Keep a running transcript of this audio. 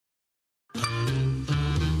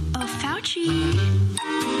Fauci.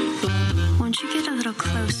 Won't you get a little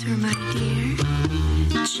closer, my dear?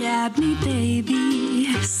 Jab me,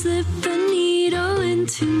 baby. Slip the needle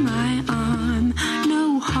into my arm.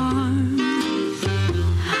 No harm.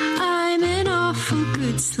 I'm an awful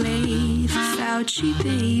good slave, Fauci,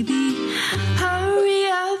 baby. Hurry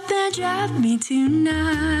up and jab me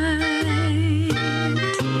tonight.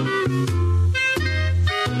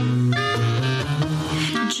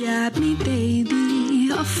 Jab me, baby,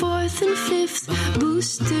 a 4th and 5th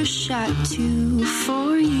booster shot too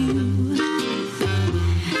for you.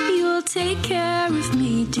 You'll take care of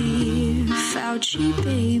me, dear Fauci,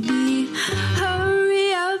 baby.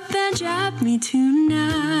 Hurry up and jab me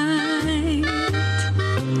tonight.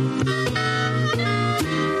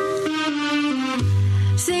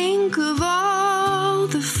 Think of all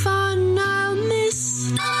the fun I'll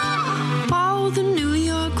miss, all the New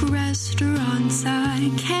York restaurants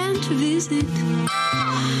I can't visit.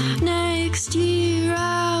 Next year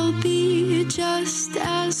I'll be just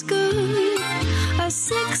as good. A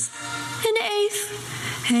 6th and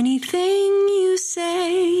 8th, anything you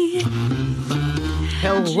say.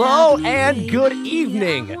 Hello and good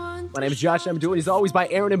evening. My name is Josh. I'm joined as always by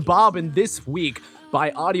Aaron and Bob, and this week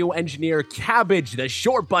by audio engineer Cabbage, the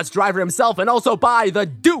short bus driver himself, and also by the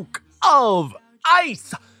Duke of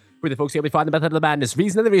Ice. We're the folks here. We find the method of the madness,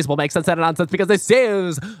 reason of the reasonable, makes sense out of nonsense because this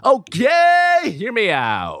is okay. Hear me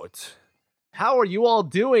out. How are you all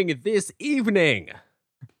doing this evening?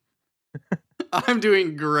 I'm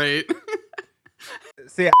doing great.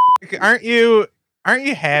 See, aren't you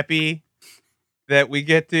happy that we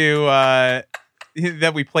get to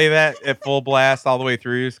that we play that at full blast all the way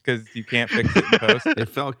through because you can't fix it in post? It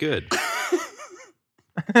felt good.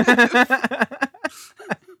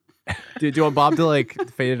 Do you want Bob to like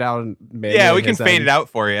fade it out? And Yeah, we can fade it out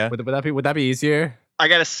for you. Would that be easier? I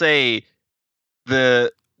gotta say,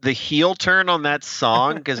 the heel turn on that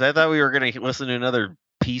song, because I thought we were gonna listen to another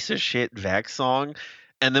piece of shit Vax song,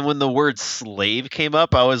 and then when the word slave came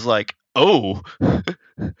up, I was like, oh,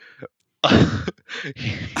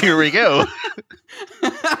 here we go.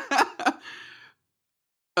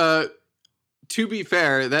 To be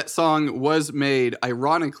fair, that song was made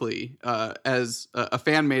ironically as a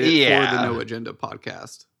fan made it for the No Agenda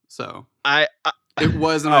podcast. So it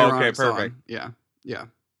was an ironic song. Yeah.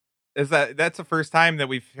 That's the first time that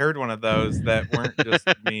we've heard one of those that weren't just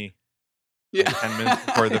me. Yeah. 10 minutes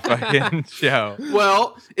before the fucking show.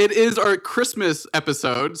 Well, it is our Christmas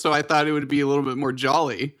episode, so I thought it would be a little bit more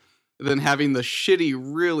jolly than having the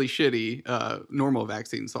really shitty normal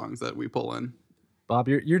vaccine songs that we pull in. Bob,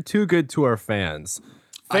 you're too good to our fans.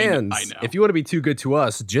 Fans, I know. If you want to be too good to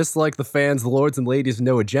us, just like the fans, the lords and ladies of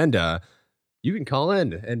No Agenda, you can call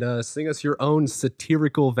in and sing us your own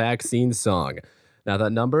satirical vaccine song. Now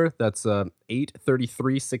that number, that's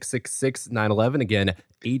 833-666-911. Again,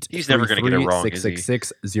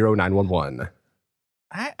 833-666-0911.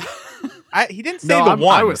 He didn't say the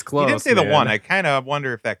one. I was close. He didn't say the man. one. I kind of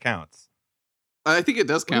wonder if that counts. I think it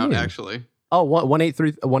does count, actually. Oh,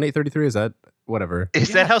 1833, is that whatever?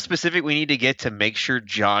 Is that how specific we need to get to make sure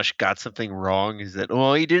Josh got something wrong? Is that,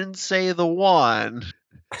 he didn't say the one.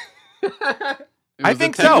 I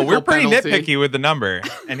think so. We're pretty nitpicky with the number,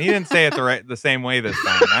 and he didn't say it the same way this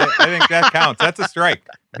time. I think that counts. That's a strike.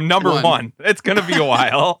 Number one. It's gonna be a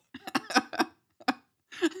while.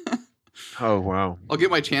 Oh wow! I'll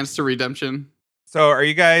get my chance to redemption. So, are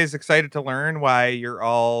you guys excited to learn why you're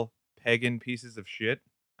all pagan pieces of shit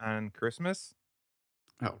on Christmas?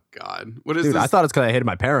 Oh God, what is Dude, this? I thought it's because I hated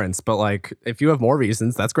my parents, but like, if you have more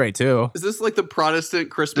reasons, that's great too. Is this like the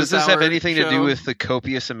Protestant Christmas? Does this have hour anything show? to do with the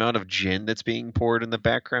copious amount of gin that's being poured in the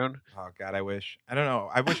background? Oh God, I wish. I don't know.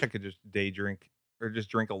 I wish I could just day drink or just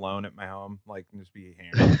drink alone at my home, like and just be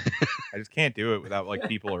hammered. I just can't do it without like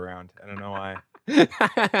people around. I don't know why.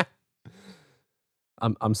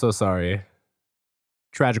 I'm so sorry.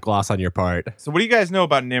 Tragic loss on your part. So, what do you guys know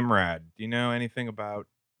about Nimrod? Do you know anything about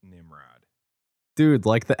Nimrod? Dude,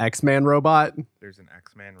 like the X-Man robot? There's an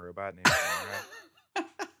X-Man robot named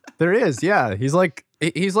Nimrod. There is, yeah. He's like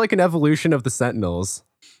an evolution of the Sentinels.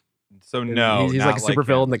 So no, he's not like a super him.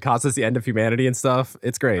 villain that causes the end of humanity and stuff.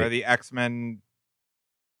 It's great. Are the X-Men?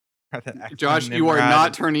 Josh, you are Nimrod?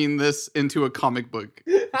 not turning this into a comic book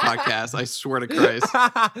podcast. I swear to Christ.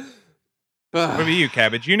 What about you,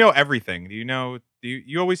 Cabbage? You know everything. Do you know?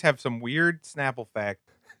 You always have some weird Snapple fact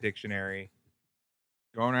dictionary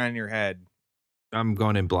going on in your head. I'm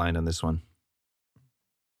going in blind on this one.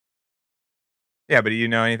 Yeah, but do you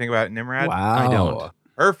know anything about Nimrod? Wow. I don't.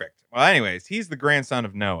 Perfect. Well, anyways, he's the grandson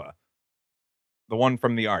of Noah, the one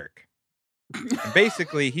from the Ark. And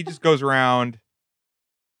basically, he just goes around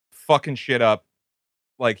fucking shit up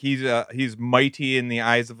like he's mighty in the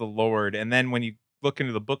eyes of the Lord. And then when you look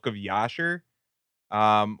into the book of Yasher,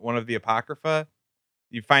 one of the Apocrypha,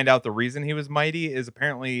 you find out the reason he was mighty is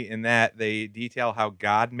apparently in that they detail how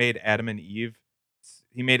God made Adam and Eve.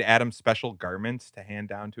 He made Adam special garments to hand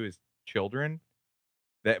down to his children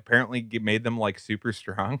that apparently made them like super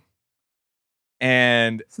strong.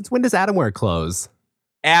 And since when does Adam wear clothes?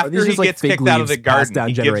 After he gets kicked out of the garden,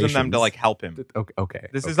 he gives them to like help him. Okay.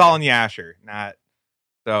 This is all in Yasher, not.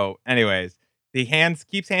 So, anyways, he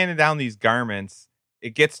keeps handing down these garments.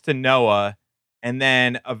 It gets to Noah, and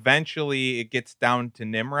then eventually it gets down to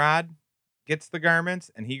Nimrod, gets the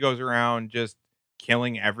garments, and he goes around just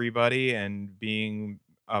killing everybody and being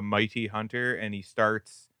a mighty hunter, and he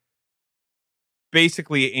starts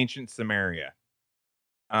basically ancient Samaria.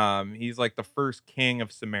 He's like the first king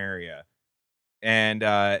of Samaria. And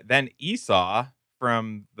then Esau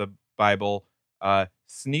from the Bible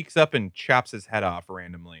sneaks up and chops his head off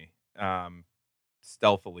randomly,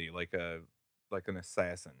 stealthily, like an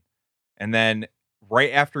assassin. And then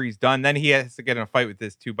right after he's done, then he has to get in a fight with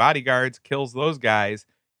his 2 bodyguards, kills those guys.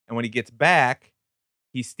 And when he gets back,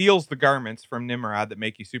 he steals the garments from Nimrod that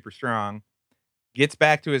make you super strong, gets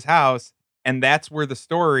back to his house, and that's where the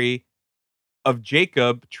story of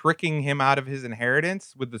Jacob tricking him out of his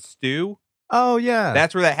inheritance with the stew. Oh yeah.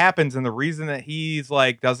 That's where that happens. And the reason that he's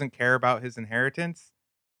like doesn't care about his inheritance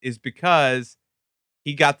is because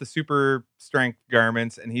he got the super strength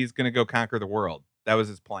garments and he's going to go conquer the world. That was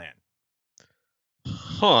his plan.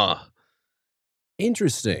 Huh.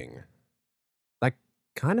 Interesting. That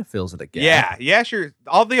kind of fills it again. Yeah, sure.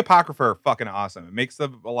 All the Apocrypha are fucking awesome. It makes a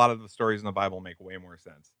lot of the stories in the Bible make way more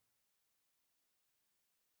sense.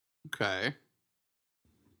 Okay.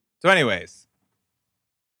 So anyways,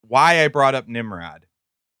 why I brought up Nimrod.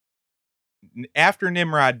 After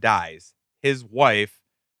Nimrod dies, his wife,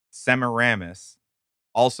 Semiramis,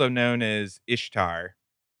 also known as Ishtar,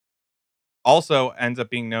 also ends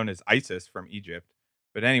up being known as Isis from Egypt.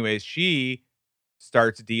 But anyways, she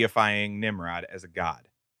starts deifying Nimrod as a god.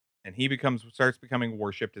 And he starts becoming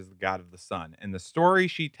worshipped as the god of the sun. And the story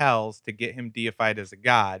she tells to get him deified as a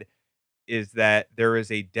god is that there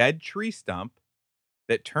is a dead tree stump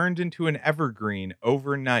that turned into an evergreen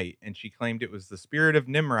overnight, and she claimed it was the spirit of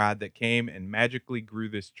Nimrod that came and magically grew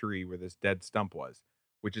this tree where this dead stump was,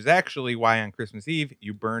 which is actually why on Christmas Eve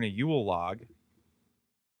you burn a Yule log,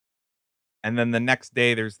 and then the next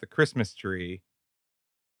day there's the Christmas tree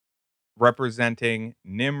representing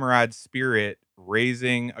Nimrod's spirit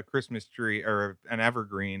raising a Christmas tree or an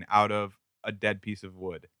evergreen out of a dead piece of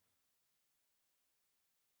wood.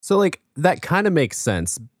 So like that kind of makes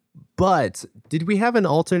sense. But did we have an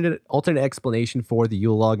alternate explanation for the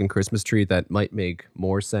Yule log and Christmas tree that might make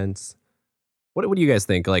more sense? What do you guys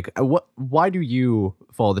think? Like, why do you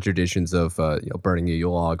follow the traditions of burning a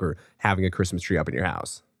Yule log or having a Christmas tree up in your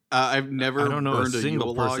house? I've never. I don't know burned a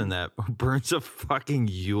single person log. that burns a fucking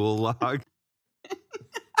Yule log.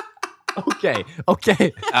 Okay.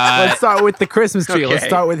 Let's start with the Christmas tree. Okay. Let's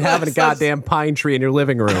start with having a goddamn pine tree in your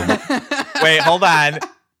living room. Wait, hold on.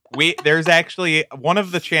 There's actually one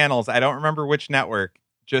of the channels, I don't remember which network,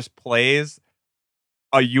 just plays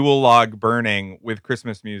a Yule log burning with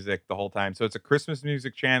Christmas music the whole time. So it's a Christmas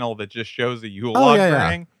music channel that just shows a Yule log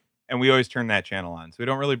burning. And we always turn that channel on. So we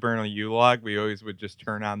don't really burn a Yule log. We always would just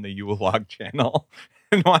turn on the Yule log channel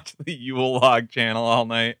and watch the Yule log channel all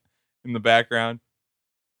night in the background.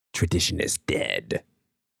 Tradition is dead.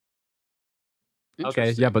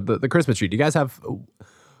 Okay, yeah, but the Christmas tree, do you guys have...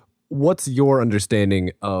 What's your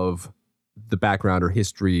understanding of the background or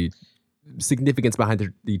history, significance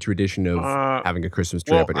behind the tradition of having a Christmas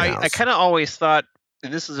tree up in your house? I kind of always thought,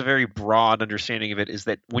 and this is a very broad understanding of it, is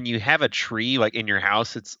that when you have a tree like in your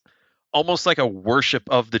house, it's almost like a worship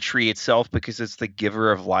of the tree itself because it's the giver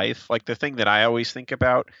of life. Like the thing that I always think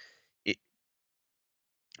about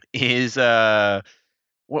is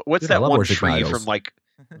what's that one tree from like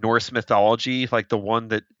Norse mythology, like the one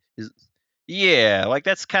that is. Yeah, like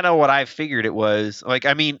that's kind of what I figured it was. Like,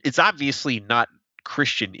 I mean, it's obviously not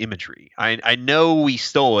Christian imagery. I know we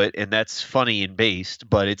stole it, and that's funny and based,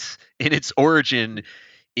 but it's in its origin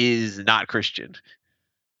is not Christian.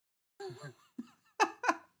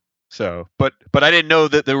 So, but I didn't know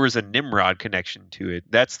that there was a Nimrod connection to it.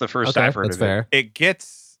 That's the first I've heard that's of fair. It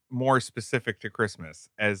gets more specific to Christmas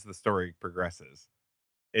as the story progresses.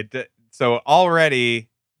 So already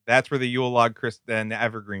that's where the Yule log and the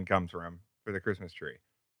evergreen comes from. For the Christmas tree.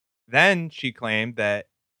 Then she claimed that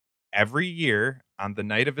every year on the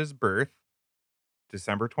night of his birth,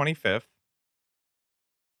 December 25th,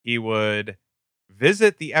 he would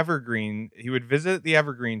visit the evergreen. He would visit the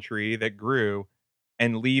evergreen tree that grew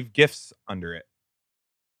and leave gifts under it.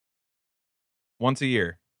 once a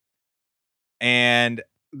year. And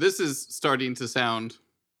this is starting to sound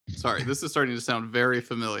very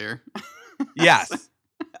familiar. Yes.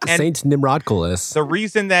 Saint Nimrodculus. The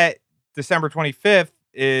reason that December 25th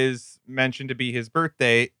is mentioned to be his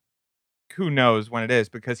birthday, who knows when it is,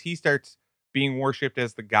 because he starts being worshipped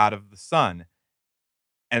as the god of the sun.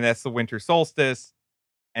 And that's the winter solstice.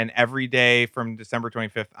 And every day from December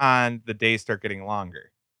 25th on, the days start getting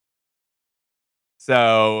longer.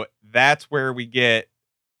 So that's where we get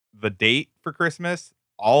the date for Christmas,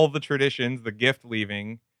 all the traditions, the gift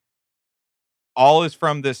leaving, all is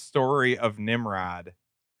from this story of Nimrod,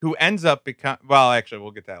 who ends up well, actually,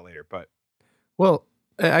 we'll get that later, but. Well,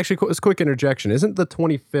 actually, a quick interjection. Isn't the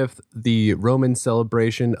 25th the Roman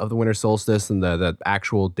celebration of the winter solstice, and the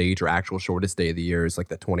actual date or actual shortest day of the year is like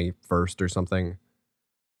the 21st or something?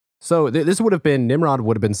 So this would have been, Nimrod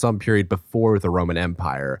would have been some period before the Roman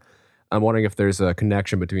Empire. I'm wondering if there's a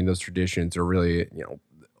connection between those traditions, or really,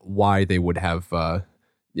 why they would have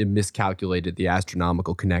miscalculated the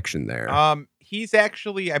astronomical connection there. He's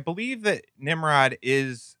actually, I believe that Nimrod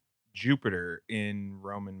is Jupiter in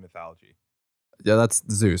Roman mythology. Yeah, that's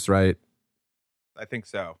Zeus, right? I think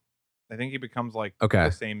so. I think he becomes like the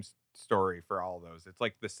same story for all those. It's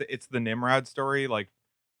like it's the Nimrod story, like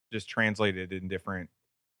just translated in different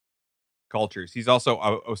cultures. He's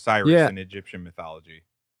also Osiris in Egyptian mythology.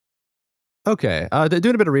 Okay.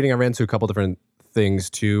 Doing a bit of reading, I ran into a couple different things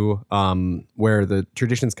too, where the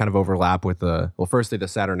traditions kind of overlap with firstly the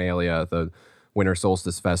Saturnalia, the winter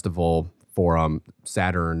solstice festival for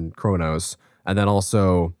Saturn Kronos, and then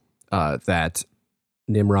also that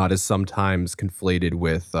Nimrod is sometimes conflated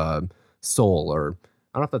with Sol, or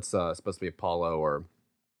I don't know if that's supposed to be Apollo or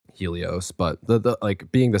Helios, but the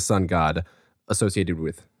like being the sun god associated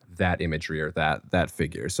with that imagery or that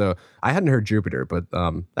figure. So I hadn't heard Jupiter, but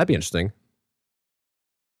that'd be interesting.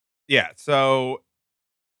 Yeah, so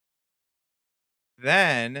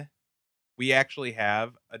then we actually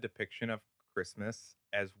have a depiction of Christmas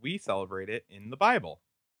as we celebrate it in the Bible.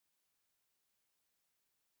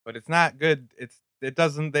 But it's not good. They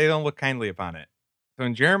don't look kindly upon it. So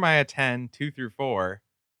in Jeremiah 10, 2-4,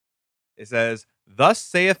 it says, "Thus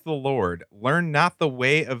saith the Lord, learn not the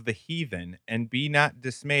way of the heathen, and be not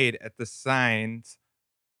dismayed at the signs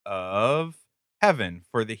of heaven,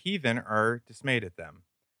 for the heathen are dismayed at them.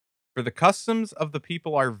 For the customs of the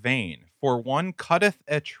people are vain, for one cutteth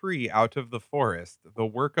a tree out of the forest, the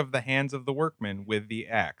work of the hands of the workmen with the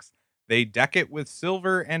axe. They deck it with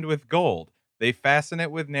silver and with gold. They fasten it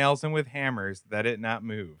with nails and with hammers, that it not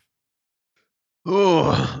move."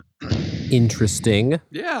 Oh, interesting.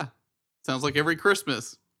 Yeah. Sounds like every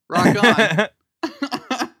Christmas. Rock on.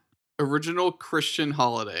 Original Christian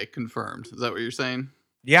holiday confirmed. Is that what you're saying?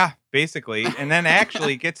 Yeah, basically. And then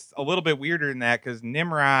actually it gets a little bit weirder than that, because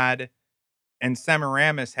Nimrod and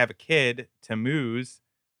Semiramis have a kid, Tammuz,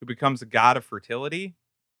 who becomes a god of fertility.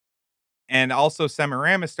 And also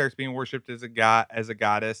Semiramis starts being worshipped as a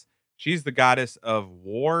goddess. She's the goddess of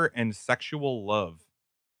war and sexual love.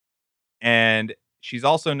 And she's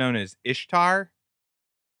also known as Ishtar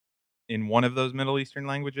in one of those Middle Eastern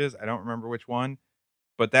languages. I don't remember which one,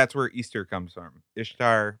 but that's where Easter comes from.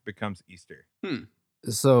 Ishtar becomes Easter.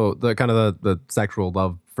 So the kind of the sexual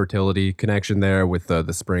love fertility connection there with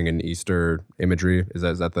the spring and Easter imagery, is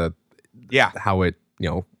that the how it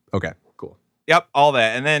okay, cool. Yep, all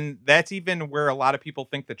that. And then that's even where a lot of people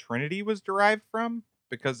think the Trinity was derived from,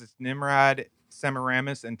 because it's Nimrod,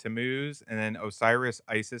 Semiramis, and Tammuz, and then Osiris,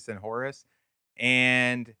 Isis, and Horus.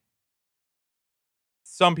 And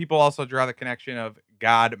some people also draw the connection of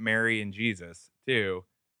God, Mary, and Jesus too,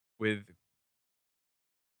 with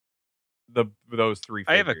those three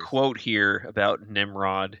figures. I have a quote here about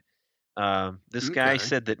Nimrod. This guy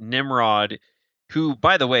said that Nimrod, who,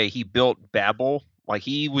 by the way, he built Babel, like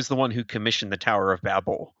he was the one who commissioned the Tower of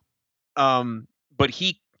Babel. But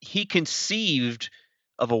he conceived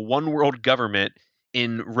of a one world government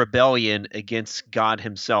in rebellion against God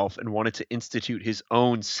himself and wanted to institute his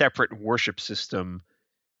own separate worship system,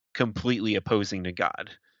 completely opposing to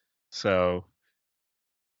God. So,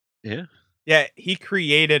 yeah. Yeah, he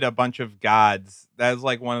created a bunch of gods. That is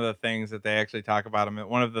like one of the things that they actually talk about him.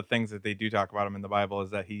 One of the things that they do talk about him in the Bible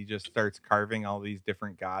is that he just starts carving all these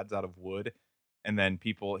different gods out of wood, and then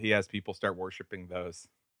he has people start worshiping those.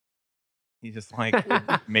 He just like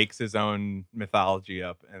makes his own mythology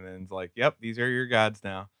up, and then it's like, "Yep, these are your gods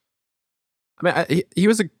now." I mean, he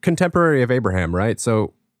was a contemporary of Abraham, right?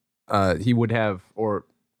 So he would have, or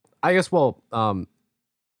I guess,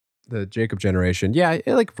 the Jacob generation,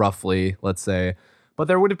 like roughly, let's say, but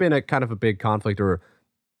there would have been a kind of a big conflict, or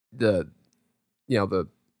the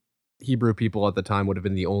Hebrew people at the time would have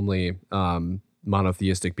been the only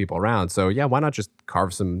monotheistic people around. So yeah, why not just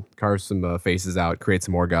carve some faces out, create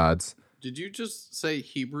some more gods? Did you just say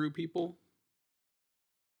Hebrew people?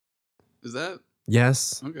 Is that?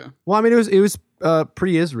 Yes. Okay. Well, I mean, it was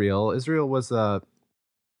pre-Israel. Israel was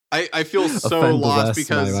I feel so lost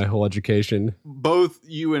because my whole education. Both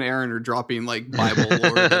you and Aaron are dropping like Bible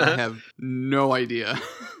lore that I have no idea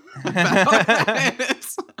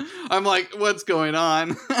about. I'm like, what's going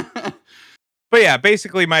on? But yeah,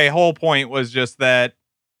 basically my whole point was just that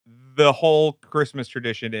the whole Christmas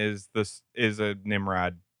tradition is a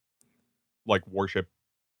Nimrod like worship.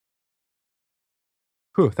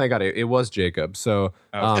 Whew, thank God it was Jacob. So,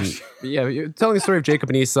 yeah, telling the story of Jacob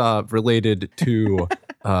and Esau related to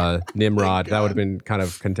Nimrod, that would have been kind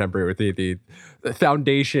of contemporary with the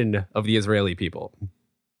foundation of the Israeli people.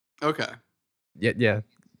 Okay. Yeah.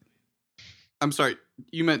 I'm sorry.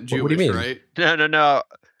 You meant Jewish, what do you mean? Right? No.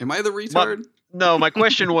 Am I the retard? My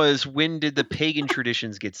question was, when did the pagan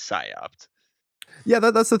traditions get psyoped? Yeah,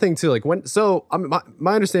 that's the thing too. Like when, so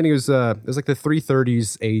my understanding was it was like the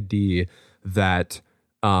 330s AD that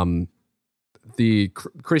the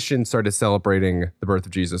Christians started celebrating the birth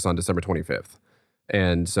of Jesus on December 25th.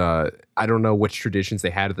 And I don't know which traditions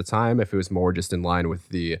they had at the time, if it was more just in line with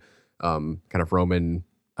the kind of Roman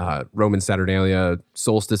Saturnalia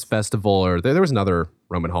solstice festival, or there was another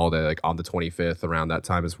Roman holiday like on the 25th around that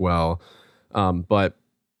time as well. But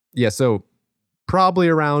yeah, so probably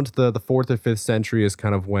around the 4th or 5th century is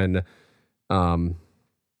kind of when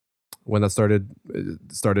that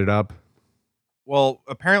started up. Well,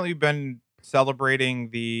 apparently we've been celebrating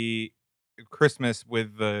the Christmas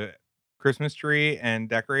with the Christmas tree and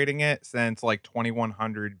decorating it since like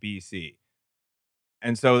 2100 BC.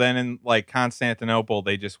 And so then in like Constantinople,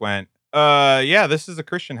 they just went, yeah, this is a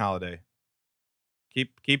Christian holiday.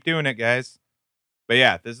 Keep doing it, guys. But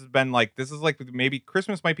yeah, this is like maybe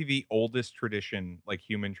Christmas might be the oldest tradition, like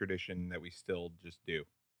human tradition, that we still just do.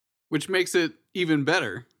 Which makes it even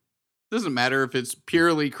better. Doesn't matter if it's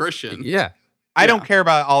purely Christian. Yeah. I don't care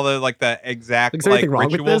about all the like the exact like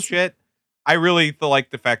ritual shit. I really like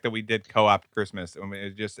the fact that we did co-opt Christmas. I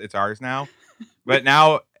mean, it's ours now. But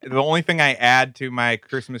now the only thing I add to my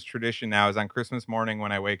Christmas tradition now is on Christmas morning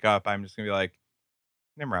when I wake up, I'm just gonna be like,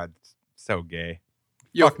 Nimrod's so gay.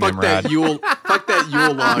 Yo, fuck that Yule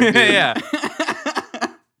log, dude. Yeah.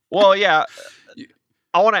 Well, yeah.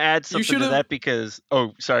 I want to add something to that because...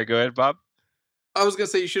 Oh, sorry. Go ahead, Bob. I was going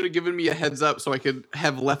to say you should have given me a heads up so I could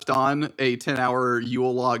have left on a 10-hour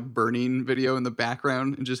Yule log burning video in the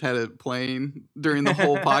background and just had it playing during the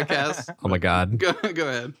whole podcast. Oh, my God. Go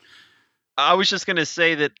ahead. I was just going to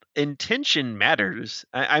say that intention matters.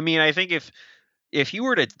 I mean, I think if you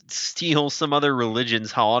were to steal some other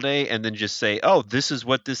religion's holiday and then just say, oh, this is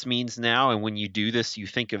what this means now, and when you do this, you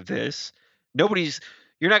think of this,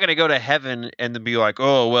 you're not going to go to heaven and then be like,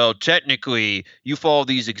 oh, well, technically you follow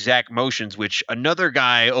these exact motions, which another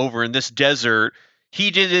guy over in this desert,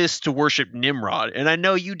 he did this to worship Nimrod. And I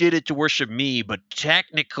know you did it to worship me, but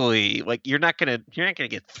technically, like, you're not going to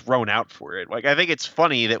get thrown out for it. Like, I think it's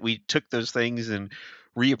funny that we took those things and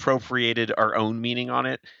reappropriated our own meaning on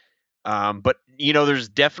it. But there's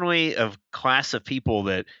definitely a class of people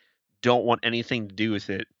that don't want anything to do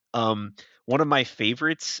with it. One of my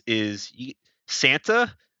favorites is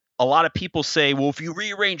Santa. A lot of people say, well, if you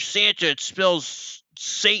rearrange Santa, it spells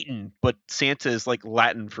Satan, but Santa is like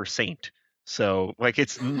Latin for saint. So like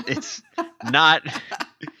it's not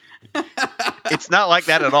it's not like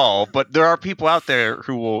that at all. But there are people out there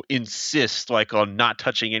who will insist like on not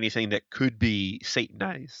touching anything that could be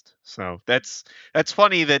Satanized. So that's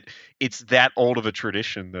funny that it's that old of a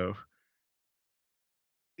tradition, though.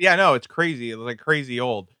 Yeah, no, it's crazy. It's like crazy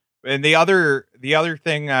old. And the other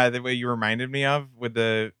thing that you reminded me of with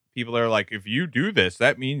the people that are like, if you do this,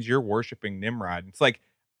 that means you're worshiping Nimrod. It's like,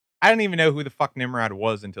 I don't even know who the fuck Nimrod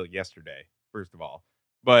was until yesterday, first of all.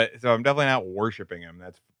 But so I'm definitely not worshiping him.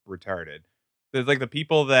 That's retarded. There's like the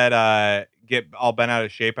people that get all bent out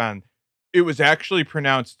of shape on, it was actually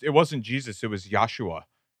pronounced, it wasn't Jesus, it was Yahshua.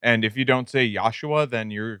 And if you don't say Yahshua, then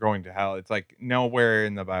you're going to hell. It's like nowhere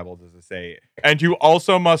in the Bible does it say it. And you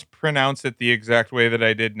also must pronounce it the exact way that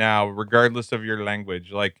I did now, regardless of your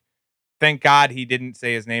language. Like, thank God he didn't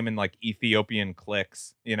say his name in like Ethiopian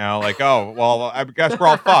clicks, like, oh, well, I guess we're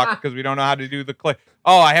all fucked because we don't know how to do the click.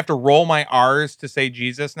 Oh, I have to roll my R's to say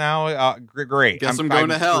Jesus now? Great. Guess I'm going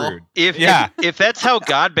to hell. If that's how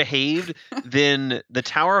God behaved, then the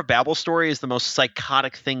Tower of Babel story is the most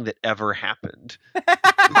psychotic thing that ever happened.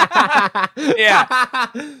 Yeah.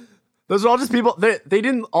 Those are all just people. They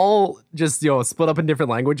didn't all just split up in different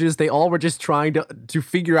languages. They all were just trying to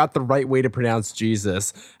figure out the right way to pronounce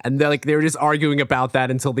Jesus, and they were just arguing about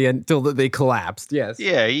that until the end, until they collapsed. Yes.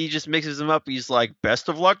 Yeah, he just mixes them up. He's like, "Best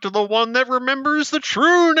of luck to the one that remembers the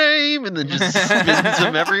true name," and then just spins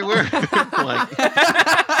them everywhere.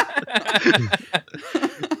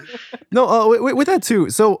 No, with that too.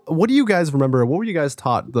 So, what do you guys remember? What were you guys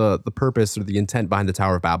taught the purpose or the intent behind the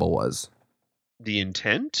Tower of Babel was? The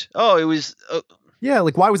intent? Oh, it was. Yeah,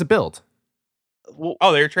 why was it built? Well,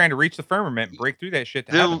 they were trying to reach the firmament and break through that shit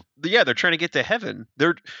to heaven. Yeah, they're trying to get to heaven.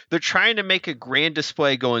 They're trying to make a grand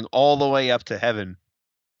display going all the way up to heaven,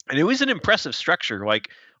 and it was an impressive structure. Like,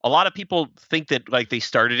 a lot of people think that they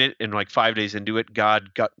started it and 5 days into it, God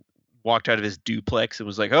walked out of his duplex and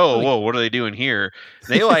was like, "Oh, whoa, what are they doing here?"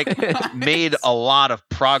 They made a lot of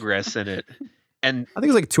progress in it, and I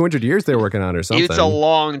think it's 200 years they were working on or something. It's a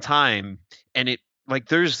long time, and it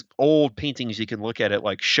there's old paintings you can look at it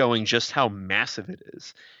showing just how massive it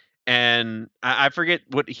is. And I forget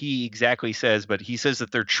what he exactly says, but he says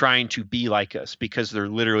that they're trying to be like us because they're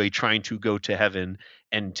literally trying to go to heaven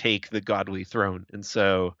and take the godly throne. And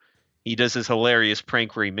so he does this hilarious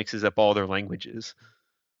prank where he mixes up all their languages.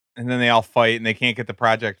 And then they all fight and they can't get the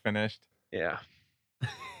project finished. Yeah.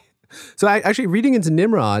 So actually reading into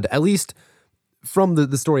Nimrod, at least from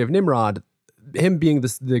the story of Nimrod, him being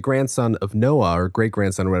the grandson of Noah or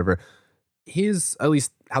great-grandson or whatever, his, at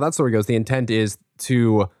least how that story goes, the intent is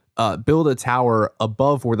to build a tower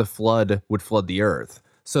above where the flood would flood the earth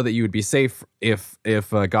so that you would be safe if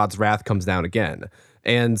God's wrath comes down again.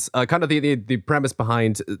 And kind of the premise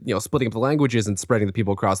behind splitting up the languages and spreading the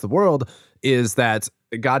people across the world is that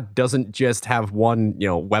God doesn't just have one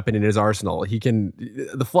weapon in his arsenal.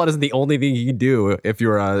 The flood isn't the only thing he can do if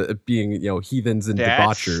you're being heathens and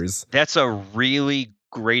debauchers. That's a really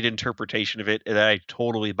great interpretation of it that I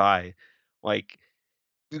totally buy.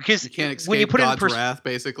 Because you can't escape God's wrath,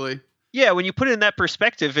 basically. Yeah, when you put it in that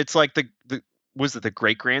perspective, it's like was it the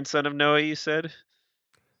great grandson of Noah? You said.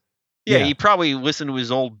 Yeah, he probably listened to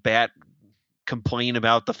his old bat complain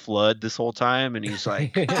about the flood this whole time, and he's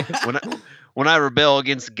like, when I rebel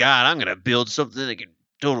against God, I'm gonna build something that can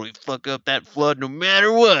totally fuck up that flood no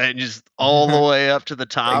matter what, and just all the way up to the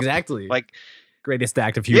top. Exactly. Greatest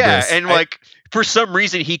act of hubris. Yeah, and for some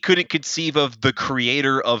reason he couldn't conceive of the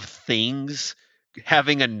creator of things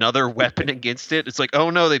having another weapon against it. It's like, oh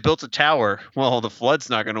no, they built a tower. Well, the flood's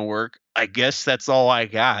not gonna work. I guess that's all I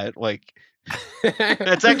got.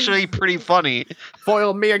 That's actually pretty funny.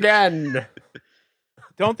 Foiled me again.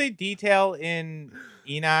 Don't they detail in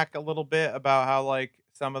Enoch a little bit about how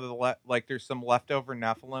some of the there's some leftover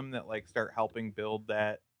Nephilim that start helping build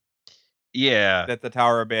that? Yeah, that the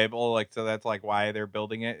Tower of Babel. So that's why they're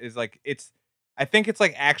building it is I think it's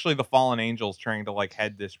actually the fallen angels trying to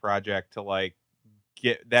head this project to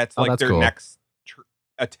get that's their cool. next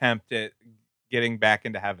attempt at getting back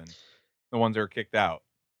into heaven. The ones that are kicked out.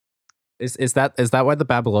 Is that why the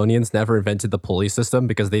Babylonians never invented the pulley system?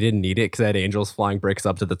 Because they didn't need it because they had angels flying bricks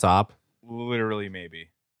up to the top? Literally,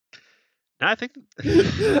 maybe. No, I think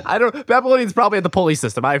Babylonians probably had the pulley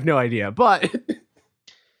system. I have no idea, but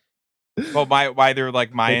well, why they're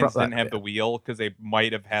Mayans didn't have the wheel because they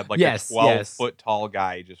might have had a 12-foot tall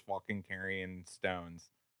guy just fucking carrying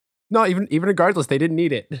stones. No, even regardless, they didn't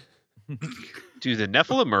need it. Dude, the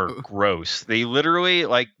Nephilim are gross. They literally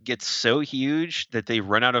get so huge that they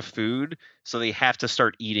run out of food, so they have to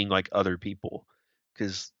start eating other people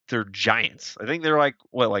because they're giants. I think they're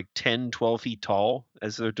 10, 12 feet tall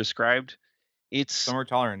as they're described. Some are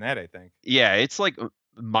taller than that, I think. Yeah, it's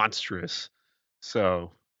monstrous.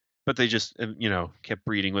 So, but they just kept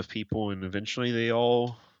breeding with people, and eventually they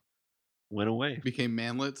all went away. Became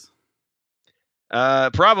manlets.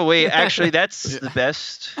 Probably. Actually, that's the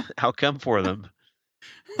best outcome for them.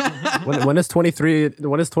 When is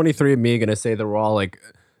 23andMe gonna say that we're all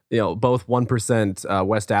both 1%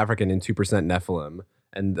 West African and 2% Nephilim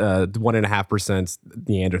and 1.5%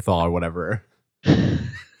 Neanderthal or whatever? And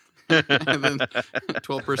then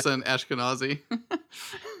 12% Ashkenazi.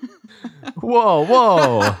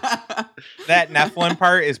 Whoa. That Nephilim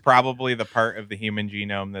part is probably the part of the human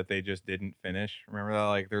genome that they just didn't finish. Remember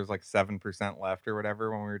that there's 7% left or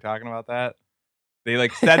whatever when we were talking about that? They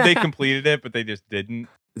said they completed it, but they just didn't.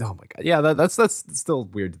 Oh my god. Yeah, that's still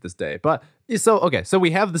weird to this day. But so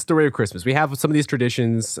we have the story of Christmas. We have some of these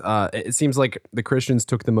traditions. It seems like the Christians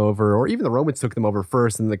took them over, or even the Romans took them over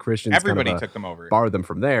first, and the Christians everybody took them over, borrowed them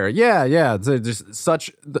from there. Yeah. So just such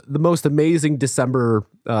the most amazing December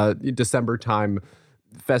time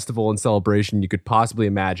festival and celebration you could possibly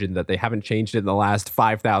imagine that they haven't changed it in the last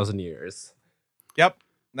 5,000 years. Yep,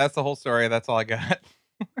 that's the whole story. That's all I got.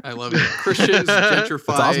 I love it. Christians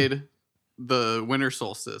gentrified the winter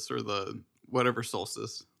solstice or the whatever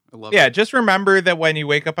solstice. I love it. Yeah, just remember that when you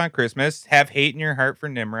wake up on Christmas, have hate in your heart for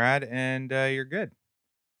Nimrod, and you're good.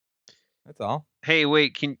 That's all. Hey,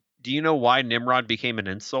 wait, do you know why Nimrod became an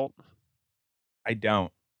insult? I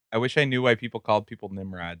don't. I wish I knew why people called people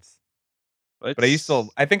Nimrods. But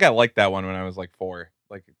I think I liked that one when I was like 4.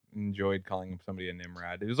 Like, enjoyed calling somebody a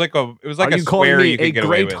Nimrod. It was like a swear you could get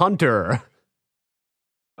away with. A great hunter.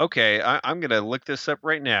 Okay, I'm going to look this up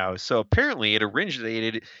right now. So apparently it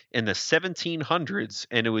originated in the 1700s,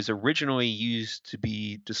 and it was originally used to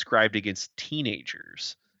be described against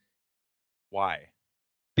teenagers. Why?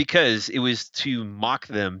 Because it was to mock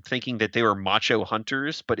them, thinking that they were macho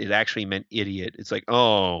hunters, but it actually meant idiot. It's like,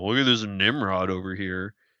 oh, look at this Nimrod over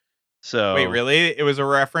here. So wait, really? It was a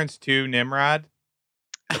reference to Nimrod?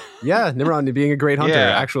 Yeah, Nimrod being a great hunter,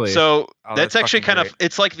 actually. So that's actually kind of,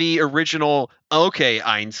 it's like the original, okay,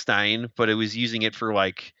 Einstein, but it was using it for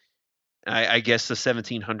like, I guess the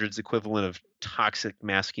 1700s equivalent of toxic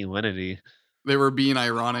masculinity. They were being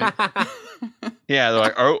ironic. Yeah, they're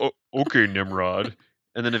like, oh, okay, Nimrod.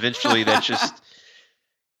 And then eventually that just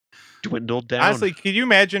dwindled down. Honestly, could you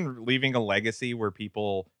imagine leaving a legacy where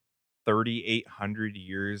people 3,800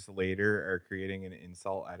 years later are creating an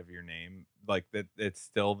insult out of your name? Like that, it's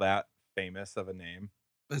still that famous of a name.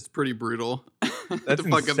 That's pretty brutal. That's to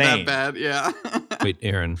fuck up that bad. Yeah. Wait,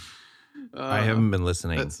 Aaron, I haven't been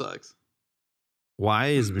listening. That sucks. Why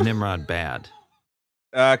is Nimrod bad?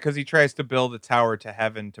 Because he tries to build a tower to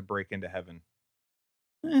heaven to break into heaven.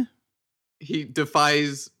 He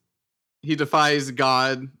defies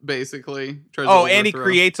God, basically. And he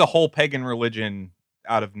creates a whole pagan religion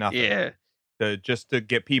out of nothing. Yeah. Just to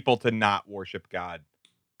get people to not worship God.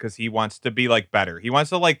 Because he wants to be like better. He wants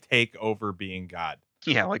to like take over being God.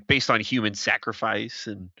 Yeah, like based on human sacrifice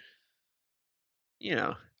and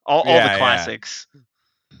all the classics.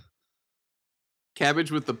 Yeah. Cabbage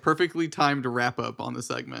with the perfectly timed wrap up on the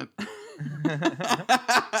segment.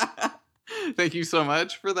 Thank you so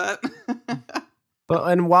much for that.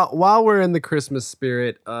 And while we're in the Christmas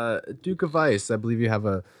spirit, Duke of Ice, I believe you have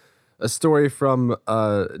a story from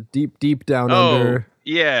deep down under.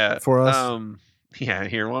 Yeah, for us.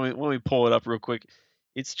 Here, let me pull it up real quick.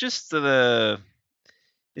 It's just such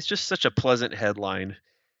a pleasant headline.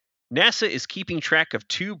 NASA is keeping track of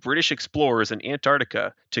 2 British explorers in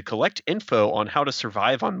Antarctica to collect info on how to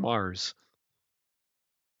survive on Mars.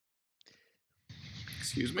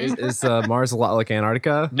 Excuse me? Is Mars a lot like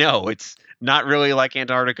Antarctica? No, it's not really like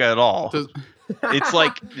Antarctica at all. It's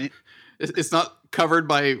like it's not covered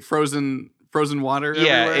by frozen water.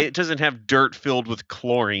 Yeah, everywhere? It doesn't have dirt filled with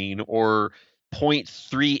chlorine or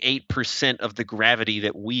 0.38% of the gravity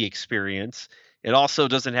that we experience. It also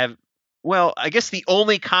doesn't have, well, I guess the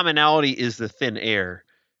only commonality is the thin air.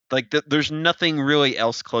 Like there's nothing really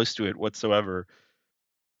else close to it whatsoever.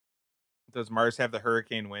 Does Mars have the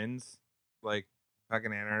hurricane winds like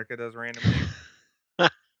fucking Antarctica does randomly?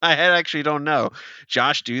 I actually don't know.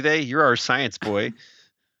 Josh, do they? You're our science boy.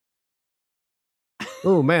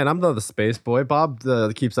 Oh man, I'm the space boy. Bob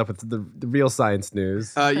keeps up with the real science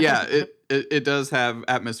news. Yeah, it does have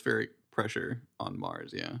atmospheric pressure on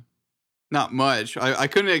Mars. Yeah, not much. I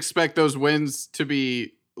couldn't expect those winds to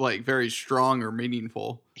be like very strong or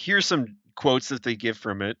meaningful. Here's some quotes that they give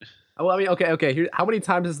from it. Well, I mean, okay. Here, how many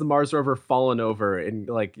times has the Mars rover fallen over in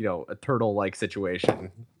like a turtle-like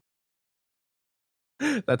situation?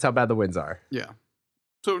 That's how bad the winds are. Yeah.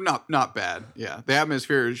 So not bad. Yeah. The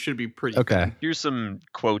atmosphere should be pretty thin. Here's some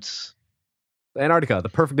quotes. Antarctica, the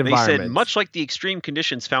perfect environment. They said, much like the extreme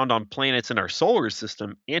conditions found on planets in our solar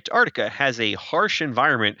system, Antarctica has a harsh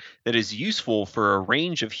environment that is useful for a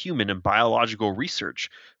range of human and biological research,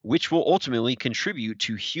 which will ultimately contribute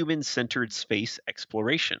to human-centered space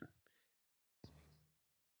exploration.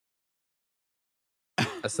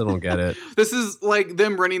 I still don't get it. This is like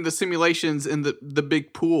them running the simulations in the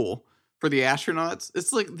big pool for the astronauts.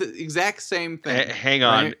 It's like the exact same thing. Hang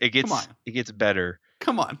on. Right? It gets better.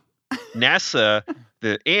 Come on. NASA,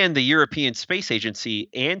 the European Space Agency,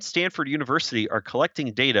 and Stanford University are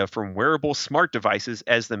collecting data from wearable smart devices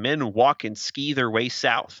as the men walk and ski their way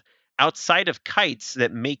south. Outside of kites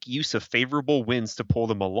that make use of favorable winds to pull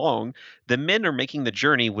them along, the men are making the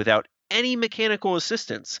journey without any mechanical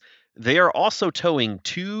assistance. They are also towing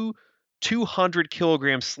 2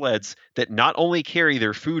 200-kilogram sleds that not only carry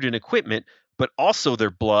their food and equipment, but also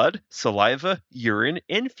their blood, saliva, urine,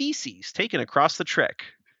 and feces taken across the trek.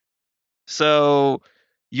 So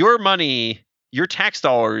your money your tax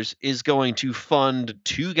dollars is going to fund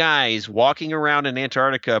 2 guys walking around in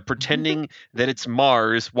Antarctica pretending that it's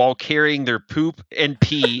Mars while carrying their poop and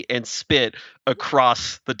pee and spit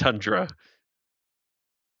across the tundra.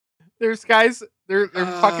 There's guys, they're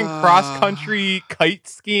fucking cross country kite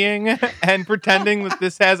skiing and pretending that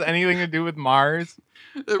this has anything to do with Mars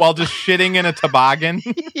while just shitting in a toboggan.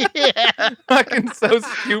 Yeah. Fucking so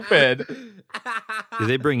stupid. Do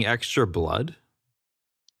they bring extra blood?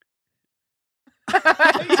 Why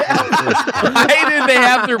did they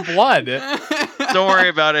have their blood? Don't worry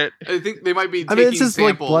about it. I think they might be taking it's just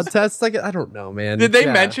samples. like blood tests. Like, I don't know, man. Did they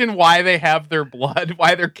mention why they have their blood?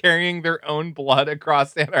 Why they're carrying their own blood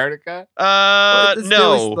across Antarctica?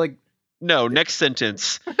 No. Like, No, next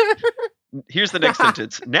sentence. Here's the next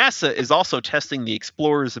sentence. NASA is also testing the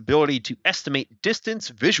explorer's ability to estimate distance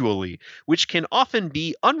visually, which can often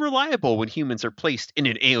be unreliable when humans are placed in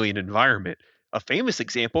an alien environment. A famous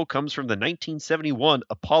example comes from the 1971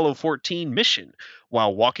 Apollo 14 mission.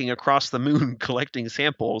 While walking across the moon collecting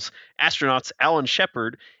samples, astronauts Alan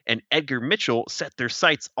Shepard and Edgar Mitchell set their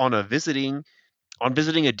sights on visiting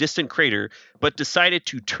a distant crater, but decided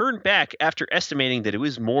to turn back after estimating that it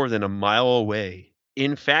was more than a mile away.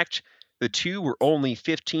 In fact, the two were only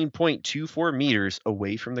 15.24 meters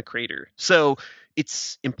away from the crater. So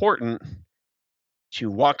it's important to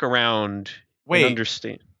walk around and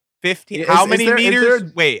understand. 15. How many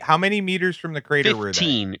meters? Wait, how many meters from the crater were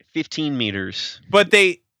they? 15 meters. But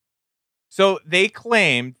they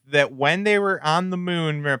claimed that when they were on the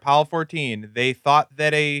moon, Apollo 14, they thought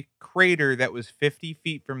that a crater that was 50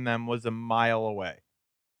 feet from them was a mile away.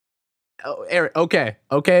 Oh, Eric, okay.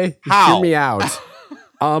 How? Hear me out.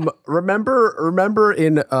 Remember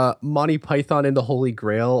in Monty Python and the Holy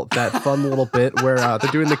Grail, that fun little bit where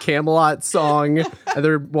they're doing the Camelot song and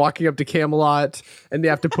they're walking up to Camelot and they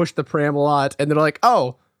have to push the Pramelot and they're like,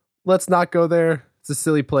 oh, let's not go there. It's a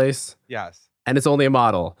silly place. Yes. And it's only a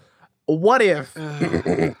model. What if,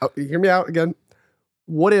 hear me out again.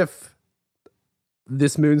 What if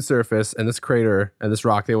this moon surface and this crater and this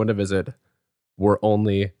rock they want to visit were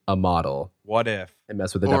only a model? What if? And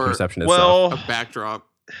mess with the depth perception itself. A backdrop.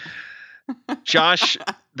 Josh,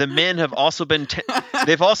 the men have also been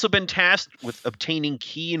they've also been tasked with obtaining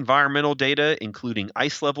key environmental data, including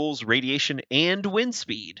ice levels, radiation, and wind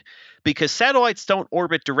speed. Because satellites don't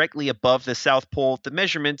orbit directly above the South Pole, the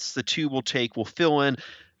measurements the two will take will fill in,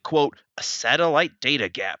 quote, a satellite data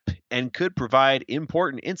gap and could provide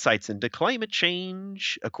important insights into climate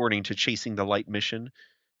change, according to Chasing the Light mission.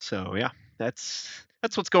 So yeah, that's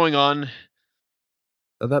what's going on.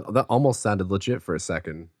 That almost sounded legit for a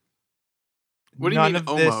second. What do you mean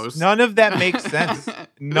almost? None of that makes sense.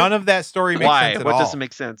 None of that story makes sense at all. What doesn't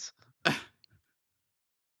make sense?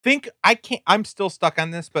 I'm still stuck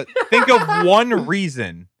on this, but think of one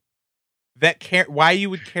reason why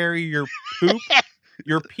you would carry your poop,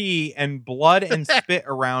 your pee, and blood and spit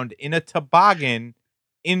around in a toboggan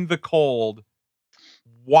in the cold.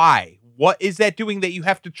 Why? What is that doing that you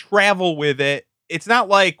have to travel with it? It's not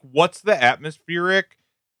like, what's the atmospheric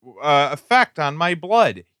effect on my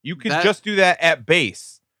blood? You could just do that at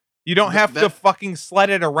base. You don't have to fucking sled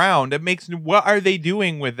it around. What are they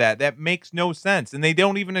doing with that? That makes no sense. And they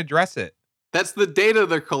don't even address it. That's the data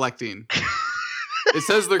they're collecting. It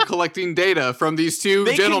says they're collecting data from these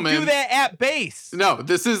two gentlemen. They can do that at base. No,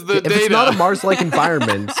 this is the data. If it's not a Mars-like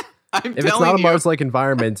environment,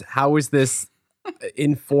 how is this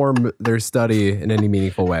inform their study in any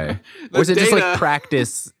meaningful way? Or is it just like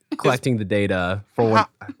practice collecting the data for what?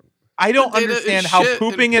 I don't understand how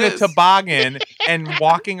pooping in a toboggan and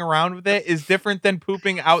walking around with it is different than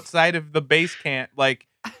pooping outside of the base camp, like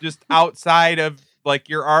just outside of, like,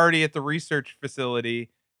 you're already at the research facility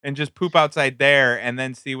and just poop outside there and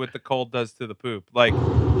then see what the cold does to the poop. Like,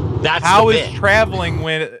 that's how is traveling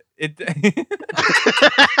when it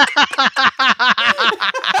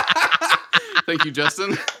Thank you,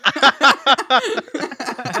 Justin.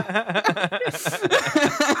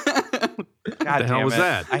 God the hell was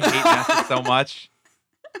that? I hate NASA so much.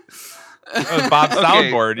 That was Bob's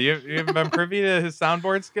soundboard. You haven't been privy to his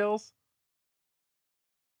soundboard skills?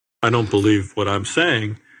 I don't believe what I'm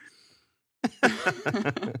saying.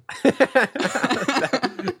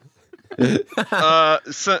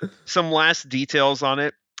 Some last details on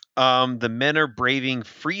it. The men are braving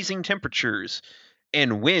freezing temperatures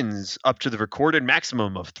and winds up to the recorded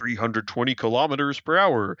maximum of 320 kilometers per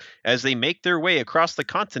hour as they make their way across the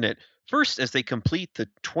continent. First, as they complete the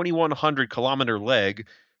 2,100 kilometer leg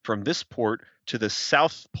from this port to the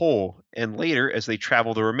South Pole, and later as they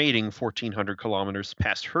travel the remaining 1,400 kilometers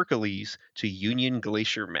past Hercules to Union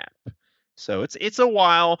Glacier Map. So it's a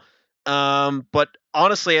while, but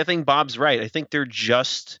honestly, I think Bob's right. I think they're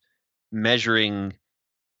just measuring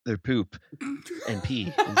their poop and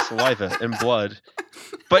pee and saliva and blood.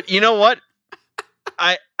 But you know what?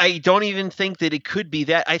 I don't even think that it could be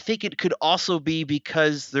that. I think it could also be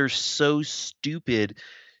because they're so stupid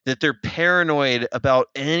that they're paranoid about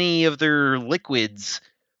any of their liquids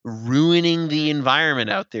ruining the environment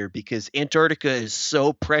out there, because Antarctica is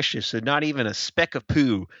so precious and not even a speck of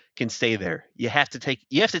poo can stay there. You have to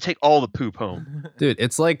take all the poop home. Dude,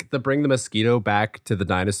 it's like the bring the mosquito back to the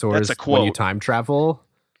dinosaurs when you time travel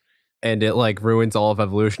and it like ruins all of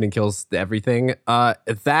evolution and kills everything.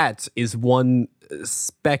 That is one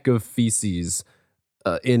speck of feces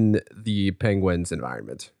in the penguin's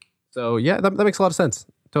environment. So yeah, that makes a lot of sense.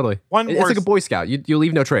 Totally. It's like a Boy Scout. You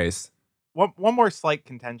leave no trace. One more slight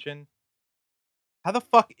contention. How the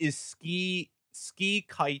fuck is ski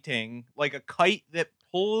kiting, like a kite that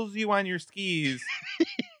pulls you on your skis,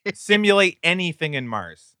 simulate anything in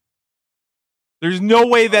Mars? There's no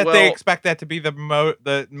way that they expect that to be the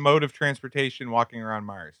mode of transportation walking around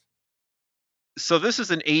Mars. So this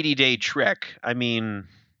is an 80-day trek. I mean,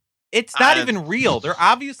 it's not even real. They're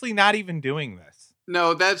obviously not even doing this.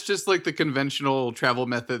 No, that's just like the conventional travel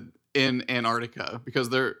method in Antarctica, because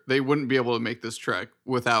they wouldn't be able to make this trek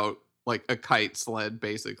without like a kite sled,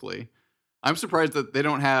 basically. I'm surprised that they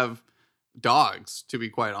don't have dogs, to be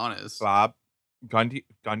quite honest. Bob, gun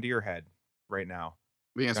to your head right now.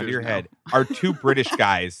 The answer gun to is your no. head. Are two British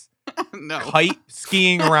guys no. kite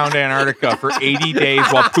skiing around Antarctica for 80 days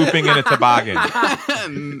while pooping in a toboggan?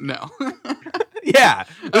 No. Yeah,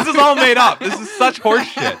 this is all made up. This is such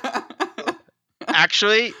horseshit.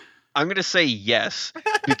 Actually, I'm going to say yes,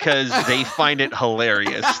 because they find it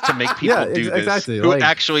hilarious to make people do this exactly. who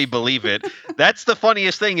actually believe it. That's the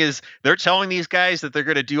funniest thing, is they're telling these guys that they're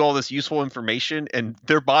going to do all this useful information, and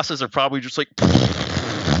their bosses are probably just like,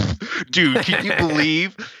 dude, can you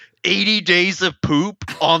believe 80 days of poop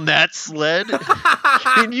on that sled?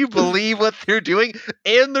 Can you believe what they're doing?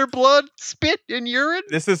 And their blood, spit, and urine?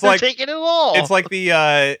 This is they're like taking it all. It's like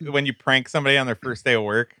the when you prank somebody on their first day of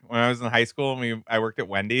work. When I was in high school and I worked at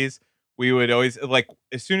Wendy's, we would always, like,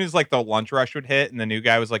 as soon as like the lunch rush would hit and the new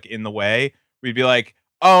guy was like in the way, we'd be like,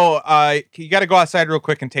 "Oh, you got to go outside real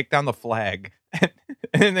quick and take down the flag."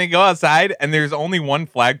 And they go outside and there's only one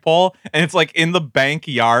flagpole, and it's like in the bank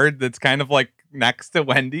yard that's kind of like next to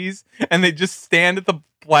Wendy's, and they just stand at the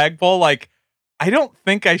flagpole like, I don't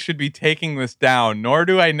think I should be taking this down, nor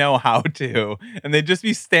do I know how to. And they'd just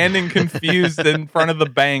be standing confused in front of the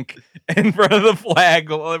bank, in front of the flag,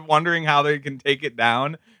 wondering how they can take it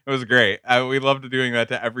down. It was great. We loved doing that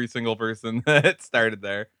to every single person that started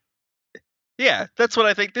there. Yeah, that's what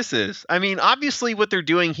I think this is. I mean, obviously what they're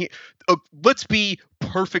doing here, let's be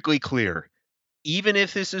perfectly clear. Even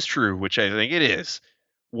if this is true, which I think it is,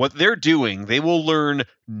 what they're doing, they will learn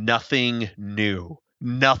nothing new.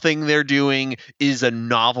 Nothing they're doing is a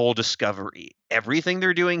novel discovery. Everything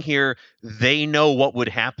they're doing here, they know what would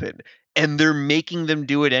happen. And they're making them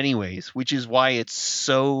do it anyways, which is why it's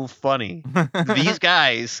so funny. These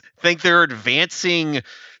guys think they're advancing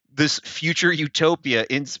this future utopia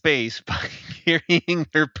in space by carrying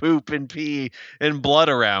their poop and pee and blood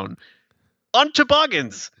around on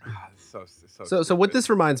toboggans. So what this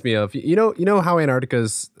reminds me of, you know how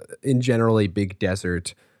Antarctica's in general a big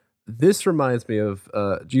desert. This reminds me of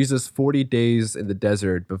Jesus' 40 days in the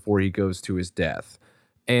desert before he goes to his death,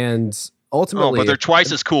 and ultimately, but they're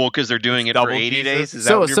twice as cool because they're doing it for 80 days. Is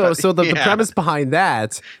so the premise behind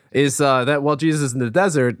that is that while Jesus is in the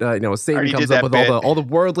desert, Satan comes up with all the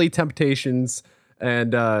worldly temptations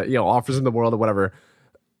and offers him the world or whatever.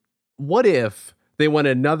 What if they went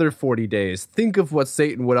another 40 days? Think of what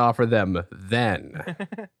Satan would offer them then.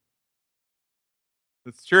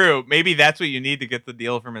 It's true. Maybe that's what you need to get the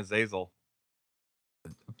deal from Azazel.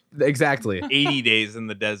 Exactly. 80 days in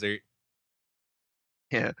the desert.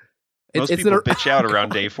 Yeah. Most people bitch out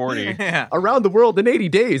around day 40. Yeah. Around the world in 80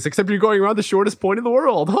 days, except you're going around the shortest point in the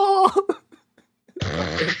world. Oh.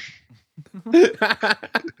 I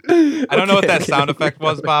don't know what that sound effect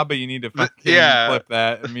was, Bob, but you need to flip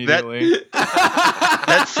that immediately.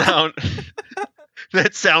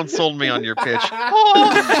 That sound sold me on your pitch.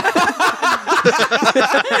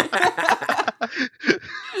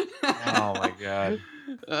 Oh my god.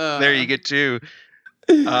 There you get two.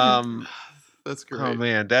 That's great. Oh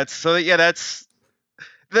man, that's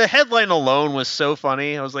the headline alone was so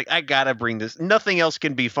funny. I was like, I gotta bring this. Nothing else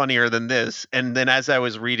can be funnier than this. And then as I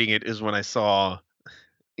was reading it is when I saw,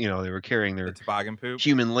 they were carrying their toboggan poop,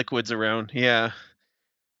 human liquids around. Yeah.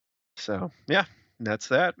 So yeah, that's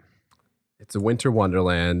that. It's a winter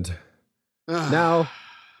wonderland. Now,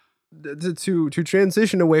 to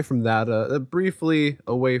transition away from that, briefly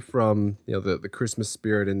away from the Christmas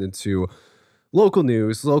spirit and into local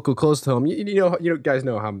news, local close to home. You guys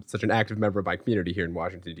know how I'm such an active member of my community here in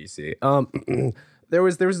Washington D.C. There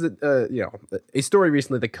was a story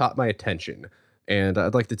recently that caught my attention, and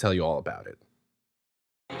I'd like to tell you all about it.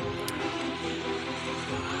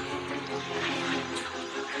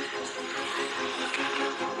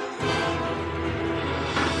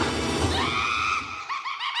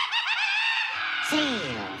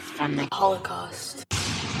 From the Holocaust.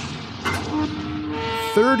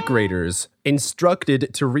 Third graders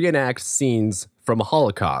instructed to reenact scenes from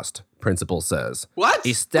Holocaust, principal says. What?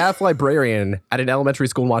 A staff librarian at an elementary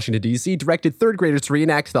school in Washington, D.C. directed third graders to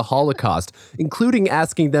reenact the Holocaust, including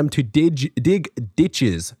asking them to dig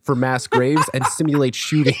ditches for mass graves and simulate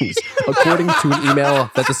shootings, according to an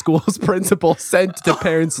email that the school's principal sent to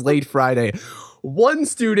parents late Friday. One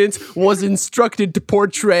student was instructed to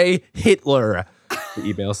portray Hitler, the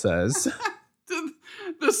email says.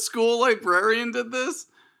 The school librarian did this?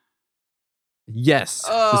 Yes,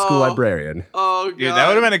 the school librarian. Oh, God. Dude, that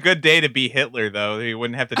would have been a good day to be Hitler, though. He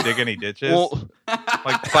wouldn't have to dig any ditches. Well,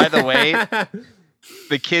 like, by the way,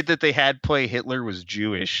 the kid that they had play Hitler was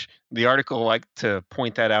Jewish. The article liked to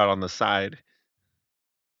point that out on the side.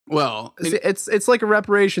 Well, It's like a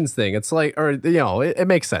reparations thing. It's like, or it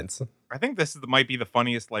makes sense. I think this might be the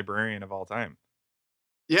funniest librarian of all time.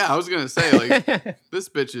 yeah, I was going to say, like, this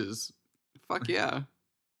bitch is, fuck yeah.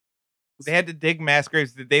 They had to dig mass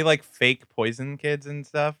graves. Did they like fake poison kids and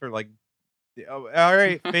stuff, or like, all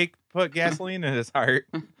right, fake put gasoline in his heart?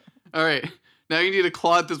 All right, now you need to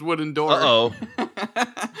claw at this wooden door. Uh-oh.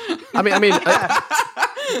 I mean,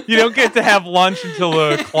 You don't get to have lunch until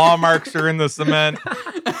the claw marks are in the cement.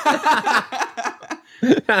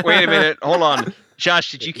 Wait a minute. Hold on.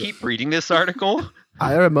 Josh, did you keep reading this article?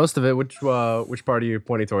 I read most of it. Which part are you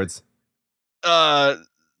pointing towards? That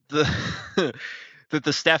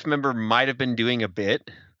the staff member might have been doing a bit.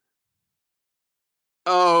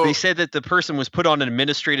 Oh, They said that the person was put on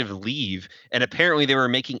administrative leave, and apparently they were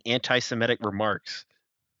making anti-Semitic remarks.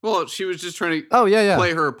 well, she was just trying to Oh yeah.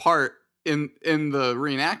 play her part in the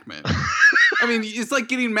reenactment. I mean, it's like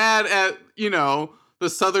getting mad at, the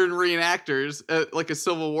Southern reenactors at like a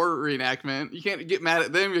Civil War reenactment. You can't get mad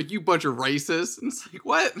at them. Like, you bunch of racists. And it's like,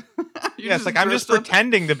 what? You Yeah, it's like I'm just dressed up-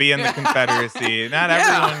 pretending to be in the Confederacy. Not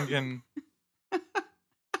Yeah. everyone can. What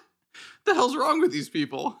the hell's wrong with these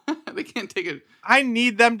people? They can't take it. I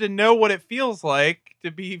need them to know what it feels like to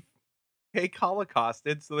be fake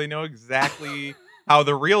Holocausted, so they know exactly how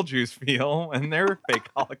the real Jews feel, and they're fake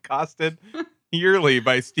Holocausted yearly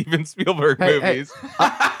by Steven Spielberg Hey, movies.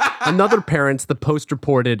 Another parent, the Post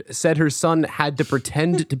reported, said her son had to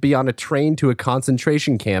pretend to be on a train to a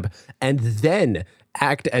concentration camp and then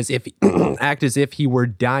act as if he were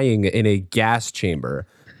dying in a gas chamber.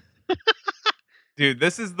 Dude,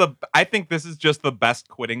 I think this is just the best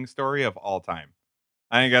quitting story of all time.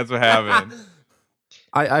 I think that's what happened.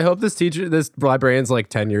 I hope this librarian's like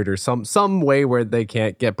tenured or some way where they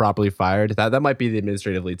can't get properly fired. That might be the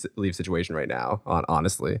administrative leave situation right now,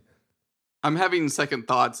 honestly. I'm having second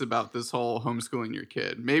thoughts about this whole homeschooling your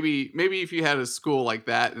kid. Maybe if you had a school like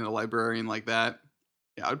that and a librarian like that,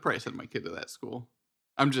 yeah, I'd probably send my kid to that school.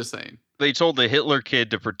 I'm just saying. They told the Hitler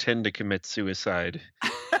kid to pretend to commit suicide.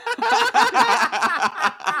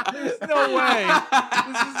 There's no way.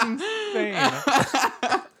 This is insane.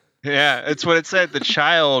 Yeah, it's what it said. The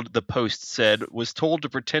child, the Post said, was told to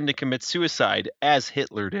pretend to commit suicide as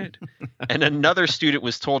Hitler did. And another student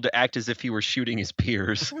was told to act as if he were shooting his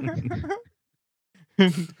peers.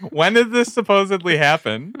 When did this supposedly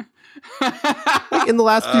happen? Like in the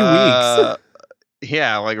last few weeks.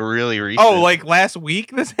 Yeah, like really recent. Oh, like last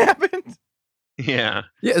week this happened? Yeah.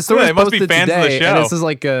 Yeah, so it they must be posted fans of the today, show. and this is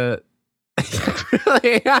like a.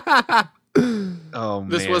 Oh, man.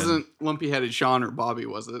 This wasn't lumpy-headed Sean or Bobby,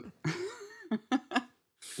 was it?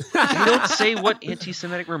 They don't say what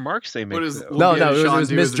anti-Semitic remarks they make. What is- though. No, Yeah, it Sean was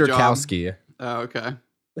do his Mr. job. Kowski. Oh, okay.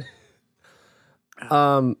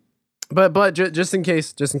 But just in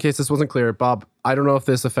case this wasn't clear, Bob, I don't know if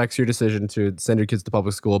this affects your decision to send your kids to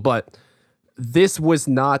public school, but this was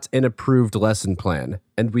not an approved lesson plan,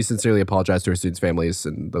 and we sincerely apologize to our students' families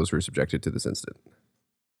and those who were subjected to this incident.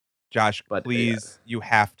 Josh, But, please, you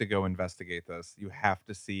have to go investigate this. You have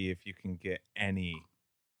to see if you can get any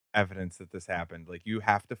evidence that this happened. Like, you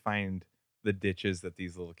have to find the ditches that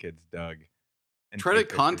these little kids dug. And Try to take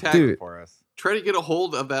pictures contact- of it Dude. for us. Try to get a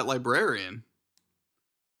hold of that librarian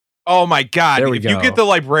Oh my God. There we If you go. get the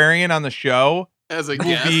librarian on the show, as a you'll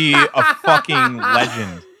guest. be a fucking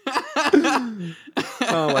legend.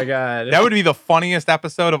 Oh my god. That would be the funniest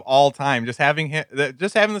episode of all time. Just having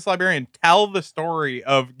this librarian tell the story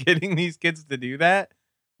of getting these kids to do that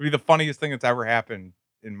would be the funniest thing that's ever happened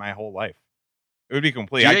in my whole life. It would be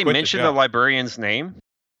complete. Did they mention the librarian's name?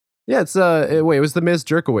 Yeah, it's wait, it was the Ms.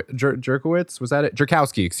 Jerkowitz? Was that it?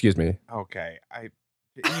 Jerkowski, excuse me. Okay,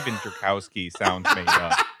 even Jerkowski sounds made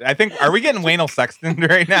up. I think, are we getting Waynell Sexton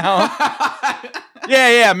right now?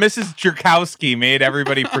 Yeah, Mrs. Jerkowski made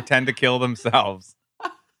everybody pretend to kill themselves.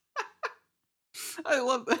 I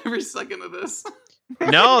love every second of this.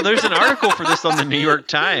 No, there's an article for this on the New York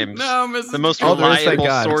Times. No, Mrs. The most Oh, there is, thank reliable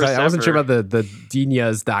God. source I wasn't ever. sure about the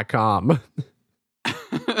Dinas.com.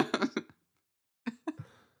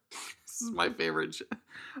 This is my favorite.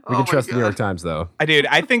 We can trust the New York Times, though.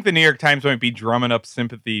 I think the New York Times might be drumming up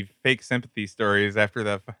fake sympathy stories after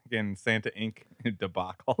the fucking Santa Inc.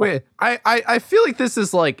 debacle. Wait, I feel like this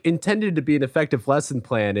is like intended to be an effective lesson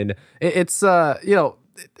plan, and it's Civil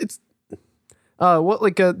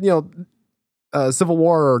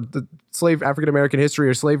War or the African American history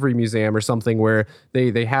or slavery museum or something where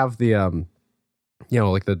they have the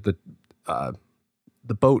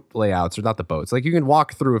the boat layouts, or not the boats. Like you can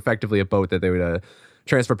walk through effectively a boat that they would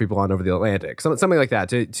transfer people on over the Atlantic, something like that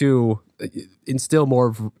to instill more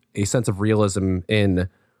of a sense of realism in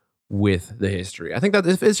with the history. I think that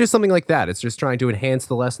it's just something like that. It's just trying to enhance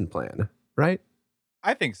the lesson plan, right?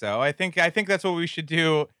 I think so. I think that's what we should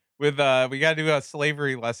do with we got to do a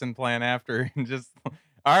slavery lesson plan after, and just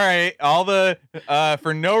all right, all the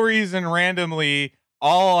for no reason randomly,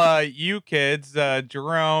 all you kids,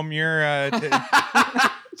 Jerome, you're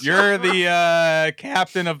you're the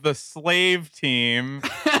captain of the slave team,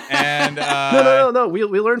 and no. We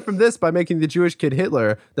learned from this by making the Jewish kid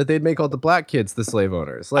Hitler that they'd make all the black kids the slave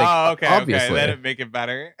owners. Like, okay, obviously, that'd make it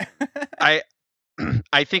better. I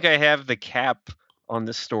think I have the cap on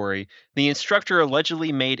this story. The instructor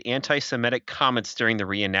allegedly made anti-Semitic comments during the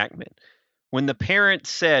reenactment. When the parent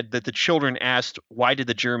said that the children asked, "Why did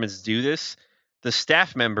the Germans do this?" the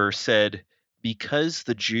staff member said, "Because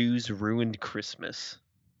the Jews ruined Christmas."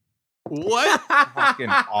 What? Fucking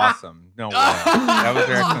awesome. No way. That was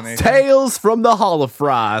their explanation. Tales from the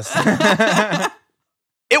Holocaust.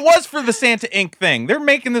 It was for the Santa Inc. thing. They're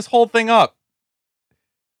making this whole thing up.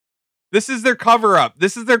 This is their cover up.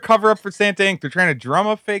 This is their cover up for Santa Inc. They're trying to drum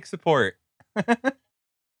up fake support.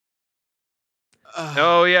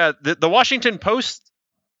 Oh yeah, the Washington Post.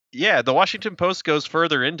 Yeah, the Washington Post goes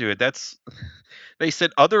further into it. They said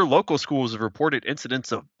other local schools have reported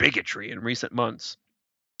incidents of bigotry in recent months.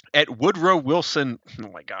 At Woodrow Wilson,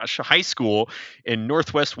 High School in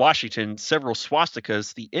Northwest Washington, several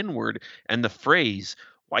swastikas, the N-word, and the phrase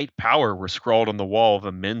 "white power" were scrawled on the wall of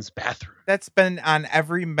a men's bathroom. That's been on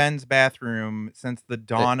every men's bathroom since the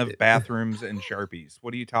dawn of bathrooms and Sharpies.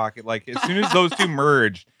 What are you talking? Like, as soon as those two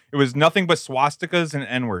merged, it was nothing but swastikas and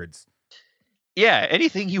N-words. Yeah,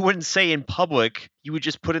 anything you wouldn't say in public, you would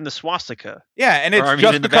just put in the swastika. Yeah, and it's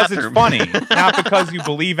just because it's funny, not because you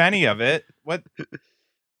believe any of it. What?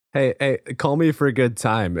 Hey, call me for a good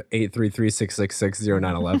time.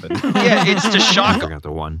 833-666-0911. Yeah, it's to shock. I forgot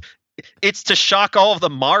the one. It's to shock all of the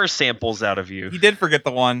Mars samples out of you. He did forget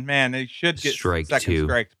the one. Man, they should get Strike second two.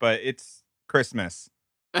 strike, but it's Christmas.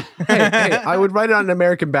 hey, I would write it on an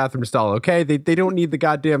American bathroom stall, okay? They don't need the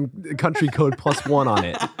goddamn country code +1 on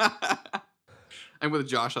it. I'm with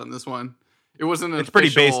Josh on this one. It wasn't. It's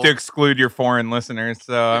pretty base to exclude your foreign listeners,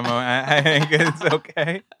 so I think it's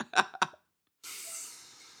okay.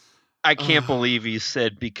 I can't believe he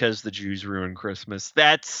said because the Jews ruined Christmas.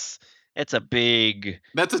 That's a big.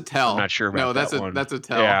 That's a tell. I'm not sure about that one. That's a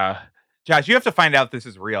tell. Yeah, Josh, you have to find out this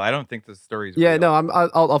is real. I don't think this story's Yeah, real. no,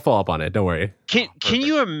 I'll follow up on it. Don't worry. Can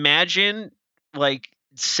you imagine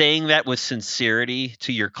saying that with sincerity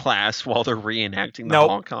to your class while they're reenacting the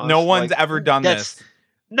Holocaust? No one's ever done this.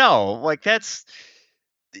 No, that's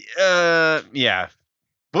yeah.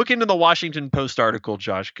 Look into the Washington Post article,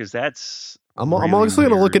 Josh, because that's. I'm also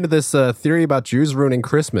going to look into this theory about Jews ruining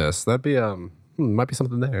Christmas. That'd be might be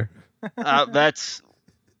something there. That's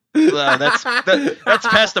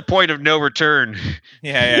past the point of no return.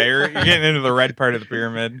 Yeah, you're getting into the red part of the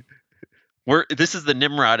pyramid. This is the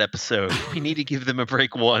Nimrod episode. We need to give them a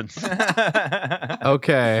break once.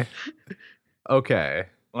 Okay.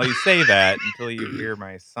 Well, you say that until you hear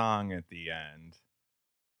my song at the end.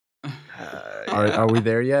 Are we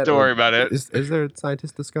there yet? Don't worry about it. Is there a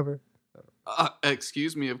scientist discover?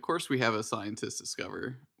 Excuse me. Of course, we have a scientist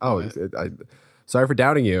discover. Oh, sorry for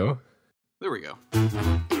doubting you. There we go.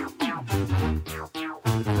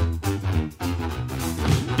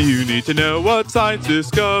 You need to know what science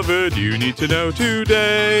discovered. You need to know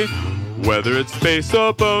today. Whether it's space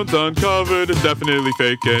or bones uncovered, it's definitely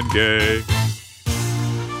fake and gay.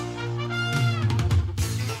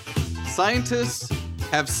 Scientists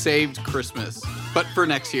have saved Christmas, but for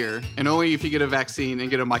next year, and only if you get a vaccine and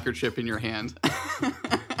get a microchip in your hand.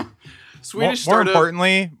 Swedish more startup.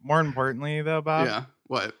 More importantly, though, Bob. Yeah.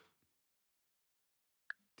 What?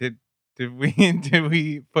 Did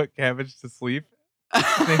we put Cabbage to sleep?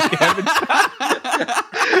 Cabbage.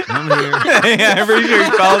 I'm here. Yeah, I'm pretty sure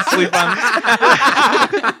he fell asleep on.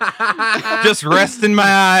 Just resting my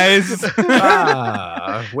eyes.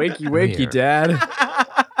 Wakey, wakey, Dad.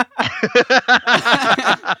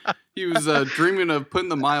 He was dreaming of putting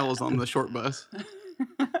the miles on the short bus.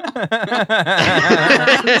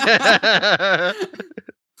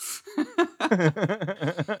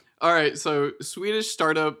 All right, so Swedish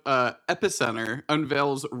startup Epicenter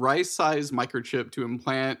unveils rice-sized microchip to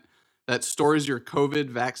implant that stores your COVID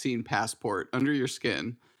vaccine passport under your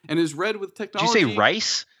skin and is read with Did technology. you say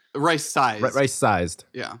rice? Rice-sized. Rice-sized.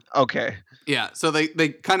 Yeah. Okay. Yeah, so they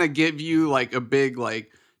kind of give you like a big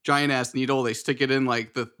like giant ass needle. They stick it in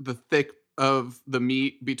like the thick of the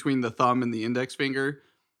meat between the thumb and the index finger,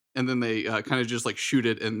 and then they kind of just like shoot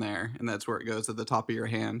it in there, and that's where it goes at the top of your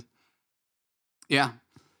hand. Yeah,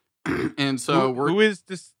 and so who is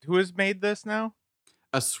this? Who has made this now?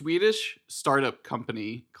 a Swedish startup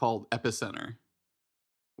company called Epicenter,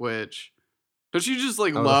 which. Don't you just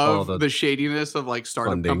like love the shadiness of like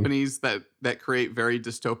startup companies that create very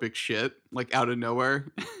dystopic shit like out of nowhere?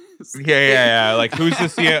 Yeah. Like who's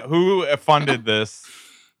this? Yeah, who funded this?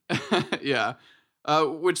 Yeah,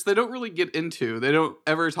 which they don't really get into. They don't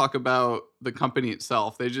ever talk about the company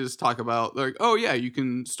itself. They just talk about like, oh yeah, you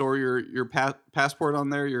can store your passport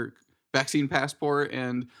on there, your vaccine passport,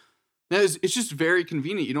 and it's just very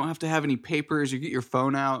convenient. You don't have to have any papers. You get your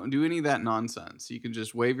phone out and do any of that nonsense. You can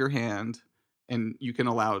just wave your hand. And you're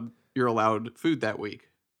allowed food that week.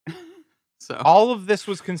 So all of this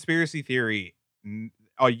was conspiracy theory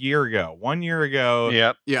a year ago, 1 year ago.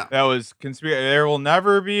 Yep. Yeah. That was conspiracy. There will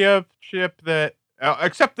never be a chip that,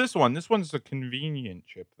 except this one. This one's a convenient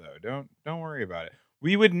chip, though. Don't worry about it.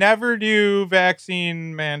 We would never do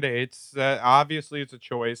vaccine mandates. Obviously, it's a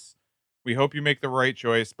choice. We hope you make the right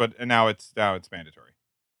choice, but now it's mandatory.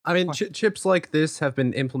 I mean, chips like this have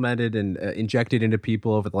been implemented and injected into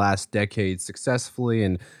people over the last decade successfully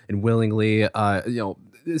and willingly.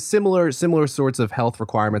 Similar sorts of health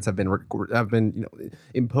requirements have been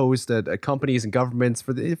imposed at companies and governments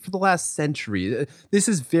for the last century. This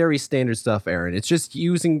is very standard stuff, Aaron. It's just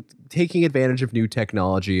taking advantage of new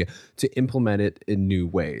technology to implement it in new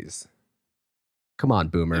ways. Come on,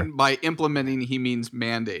 Boomer. And by implementing, he means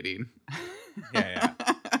mandating. Yeah.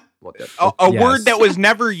 A word that was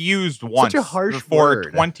never used once. Such a harsh before word.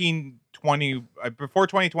 2020. Before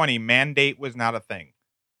 2020, mandate was not a thing.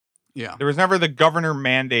 Yeah, there was never the governor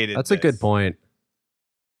mandated. That's a good point.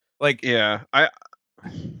 Like, yeah,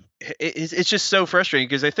 it's just so frustrating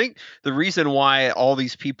because I think the reason why all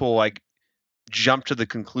these people like jump to the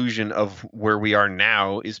conclusion of where we are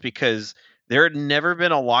now is because there had never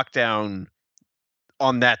been a lockdown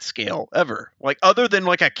on that scale ever, like other than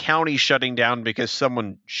like a county shutting down because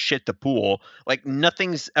someone shit the pool. Like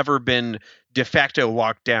nothing's ever been de facto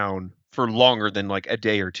locked down for longer than like a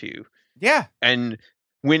day or two. Yeah. And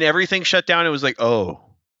when everything shut down, it was like, oh,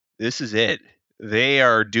 this is it. They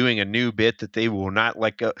are doing a new bit that they will not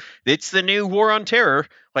let go. It's the new war on terror.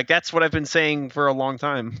 Like that's what I've been saying for a long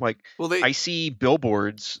time. Like, I see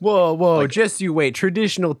billboards. Whoa, like, just you wait.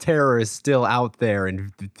 Traditional terror is still out there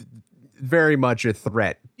and very much a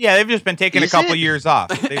threat. Yeah, they've just been taking a couple years off.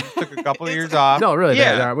 They took a couple of years off. No, really.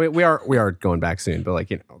 Yeah. We are going back soon, but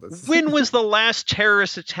this when was the last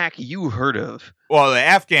terrorist attack you heard of? Well, the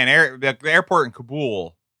Afghan the airport in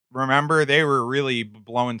Kabul. Remember, they were really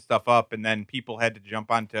blowing stuff up, and then people had to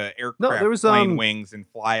jump onto aircraft plane wings and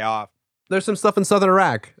fly off. There's some stuff in southern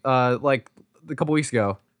Iraq, like a couple weeks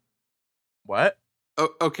ago. What? Oh,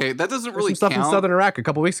 okay, that doesn't There's really some stuff count. in southern Iraq a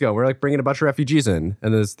couple weeks ago. We're like bringing a bunch of refugees in,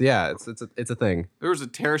 and it's a thing. There was a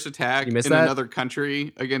terrorist attack in another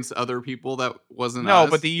country against other people that wasn't us.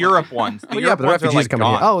 But the Europe ones. But the refugees coming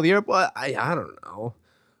in. Oh, the Europe. I don't know.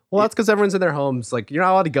 Well, that's because everyone's in their homes. Like you're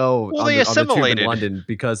not allowed to go on the tube in London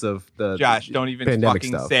because of the Josh. Don't even pandemic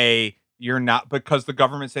fucking stuff. say you're not because the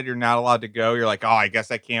government said you're not allowed to go. You're like, oh, I guess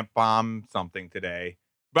I can't bomb something today.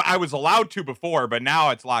 But I was allowed to before, but now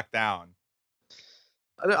it's locked down.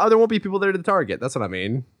 There won't be people there to target. That's what I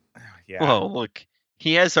mean. Yeah. Well, look,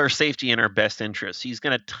 he has our safety and our best interests. He's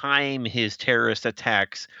going to time his terrorist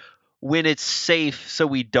attacks when it's safe so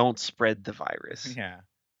we don't spread the virus. Yeah.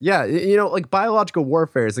 Yeah, you know, like biological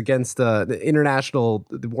warfare is against the international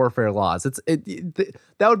warfare laws. That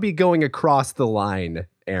would be going across the line,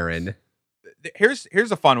 Aaron. Here's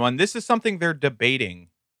a fun one. This is something they're debating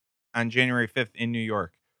on January 5th in New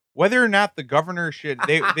York. Whether or not the governor should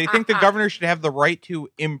they think the governor should have the right to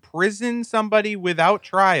imprison somebody without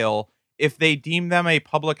trial if they deem them a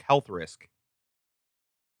public health risk.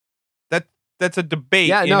 That's a debate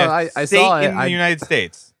Yeah, in no, a I state saw it. in the United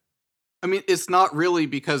States. I mean, it's not really,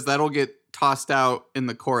 because that'll get tossed out in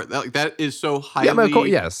the court. That is so highly Yeah, but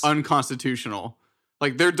yes. unconstitutional.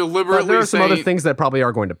 Like, they're But deliberately there are some saying, other things that probably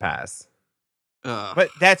are going to pass. But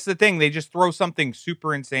that's the thing. They just throw something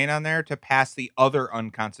super insane on there to pass the other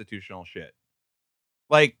unconstitutional shit.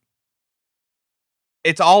 Like,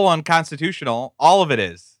 it's all unconstitutional. All of it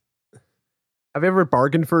is. Have you ever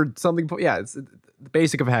bargained for something? Yeah, it's the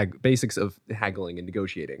basics of haggling and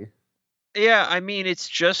negotiating. Yeah, I mean, it's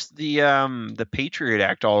just the Patriot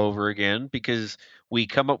Act all over again, because we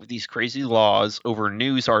come up with these crazy laws over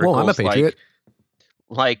news articles Well, I'm a patriot.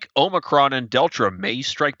 like Omicron and Delta may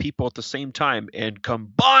strike people at the same time and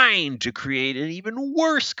combine to create an even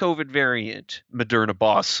worse COVID variant, Moderna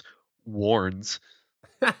boss warns.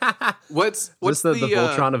 what's Just the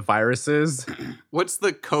Voltron of viruses. what's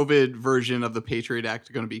the COVID version of the Patriot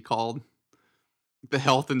Act going to be called? The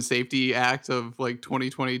Health and Safety Act of like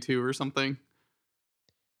 2022 or something.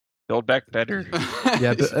 Build back better.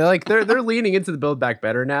 Yeah, like they're leaning into the Build Back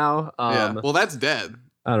Better now. Yeah. Well, that's dead,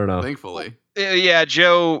 I don't know. thankfully. Yeah,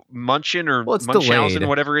 Joe Munchin or Well, it's Munchausen, delayed.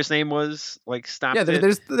 whatever his name was, like stopped Yeah,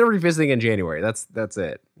 it. they're revisiting in January. That's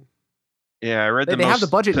it. Yeah, I read They have the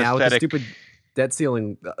most budget now with the pathetic- stupid debt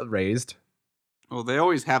ceiling raised. Well, they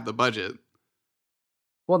always have the budget.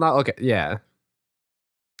 Well, not okay. Yeah.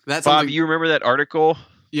 That's Bob, something- you remember that article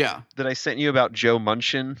Yeah. that I sent you about Joe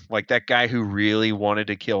Munchin? Like that guy who really wanted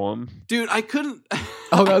to kill him? Dude, I couldn't.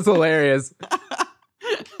 Oh, that was hilarious.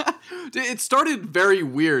 Dude, it started very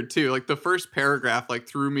weird too. Like the first paragraph, like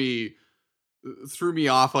threw me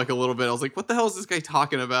off like a little bit. I was like, "What the hell is this guy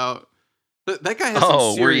talking about?" That guy has some Oh,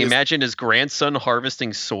 where he serious. imagined his grandson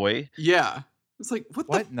harvesting soy? Yeah, it's like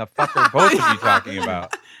What in the fuck are both of you talking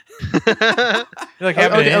about? You're like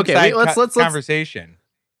having Okay, an okay, inside let's- conversation.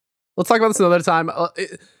 Let's talk about this another time.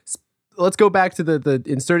 Let's go back to the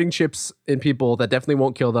inserting chips in people that definitely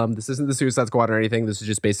won't kill them. This isn't the Suicide Squad or anything. This is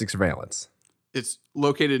just basic surveillance. It's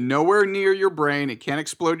located nowhere near your brain. It can't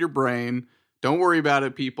explode your brain. Don't worry about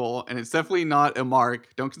it, people. And it's definitely not a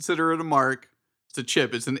mark. Don't consider it a mark. It's a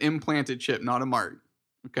chip. It's an implanted chip, not a mark.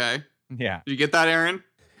 Okay? Yeah. Did you get that, Aaron?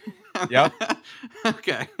 Yep.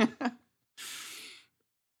 Okay.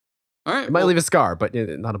 All right. It might leave a scar, but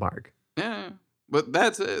not a mark. Yeah. But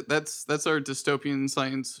that's it. That's our dystopian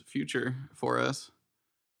science future for us.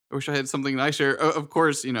 I wish I had something nicer. Of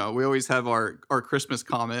course, we always have our Christmas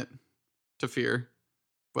comet to fear.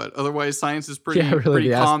 But otherwise, science is pretty, Yeah, really. pretty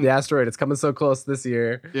calm. The asteroid. It's coming so close this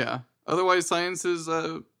year. Yeah. Otherwise, science is,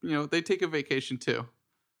 they take a vacation too.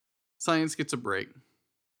 Science gets a break.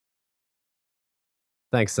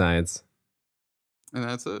 Thanks, science. And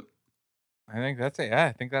that's it. I think that's it. Yeah,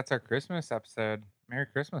 I think that's our Christmas episode. Merry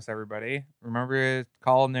Christmas, everybody. Remember to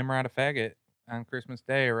call Nimrod a faggot on Christmas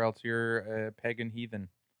Day, or else you're a pagan heathen.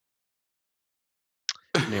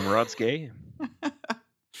 Nimrod's gay.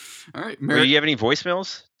 All right. Do you have any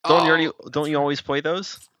voicemails? Don't you always play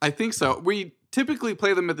those? I think so. We typically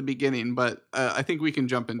play them at the beginning, but I think we can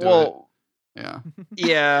jump into it. Well, Yeah.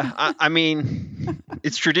 yeah. I mean,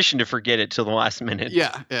 it's tradition to forget it till the last minute.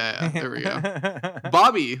 Yeah. There we go.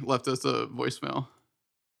 Bobby left us a voicemail.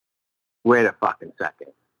 Wait a fucking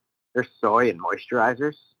second. There's soy in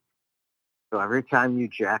moisturizers? So every time you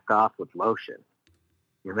jack off with lotion,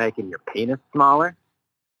 you're making your penis smaller?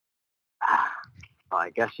 Well,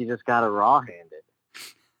 I guess you just gotta raw-hand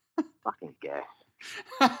it. Fucking gay.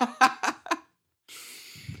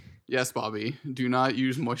 Yes, Bobby. Do not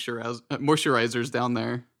use moisturizers down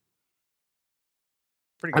there.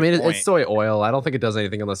 Pretty I good mean, point. it's soy oil. I don't think it does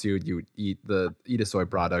anything unless you eat a soy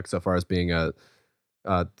product. So far as being a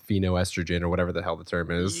phenoestrogen or whatever the hell the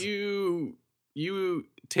term is. You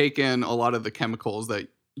take in a lot of the chemicals that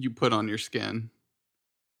you put on your skin.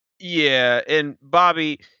 Yeah, and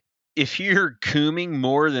Bobby, if you're cooming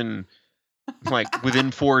more than like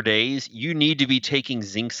within 4 days, you need to be taking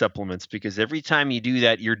zinc supplements, because every time you do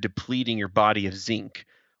that, you're depleting your body of zinc,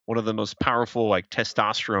 one of the most powerful like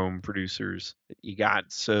testosterone producers that you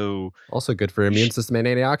got. So Also good for immune system and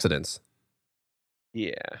antioxidants.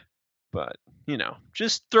 yeah, but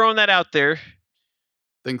just throwing that out there.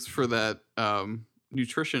 Thanks for that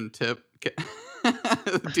nutrition tip.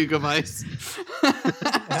 Duke of Ice.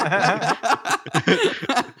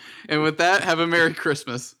 And with that, have a Merry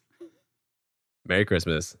Christmas. Merry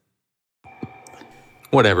Christmas.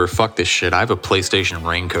 Whatever, fuck this shit. I have a PlayStation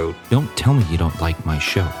raincoat. Don't tell me you don't like my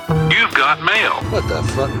show. You've got mail. What the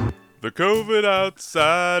fuck? The COVID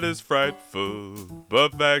outside is frightful,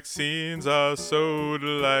 but vaccines are so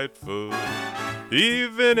delightful.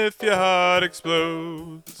 Even if your heart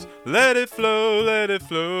explodes, let it flow, let it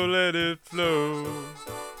flow, let it flow.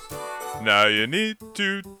 Now you need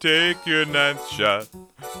to take your 9th shot,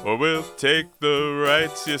 or we'll take the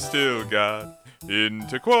rights you still got.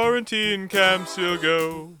 Into quarantine camps you'll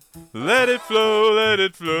go. Let it flow, let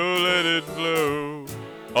it flow, let it flow.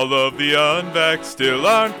 All of the unvaxxed still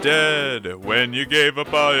aren't dead when you gave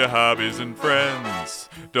up all your hobbies and friends.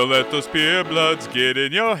 Don't let those peer bloods get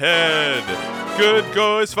in your head. Good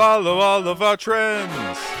guys follow all of our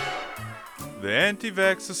trends. The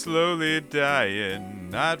anti-vax are slowly dying,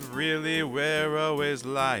 not really, we're always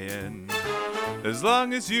lying. As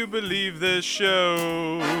long as you believe this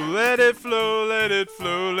show, let it flow, let it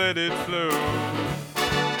flow, let it flow.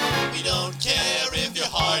 We don't care if your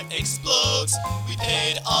heart explodes. We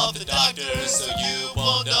paid off the doctors so you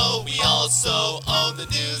won't know. We also own the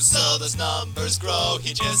news so those numbers grow.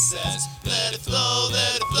 He just says, let it flow,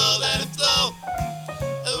 let it flow, let it flow.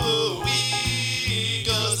 Ooh, we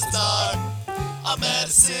goes the star. Our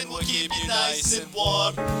medicine will keep you nice and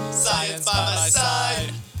warm. Science by my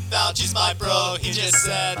side. Fauci's my bro, he just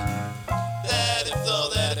said, let it flow,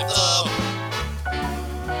 let it flow.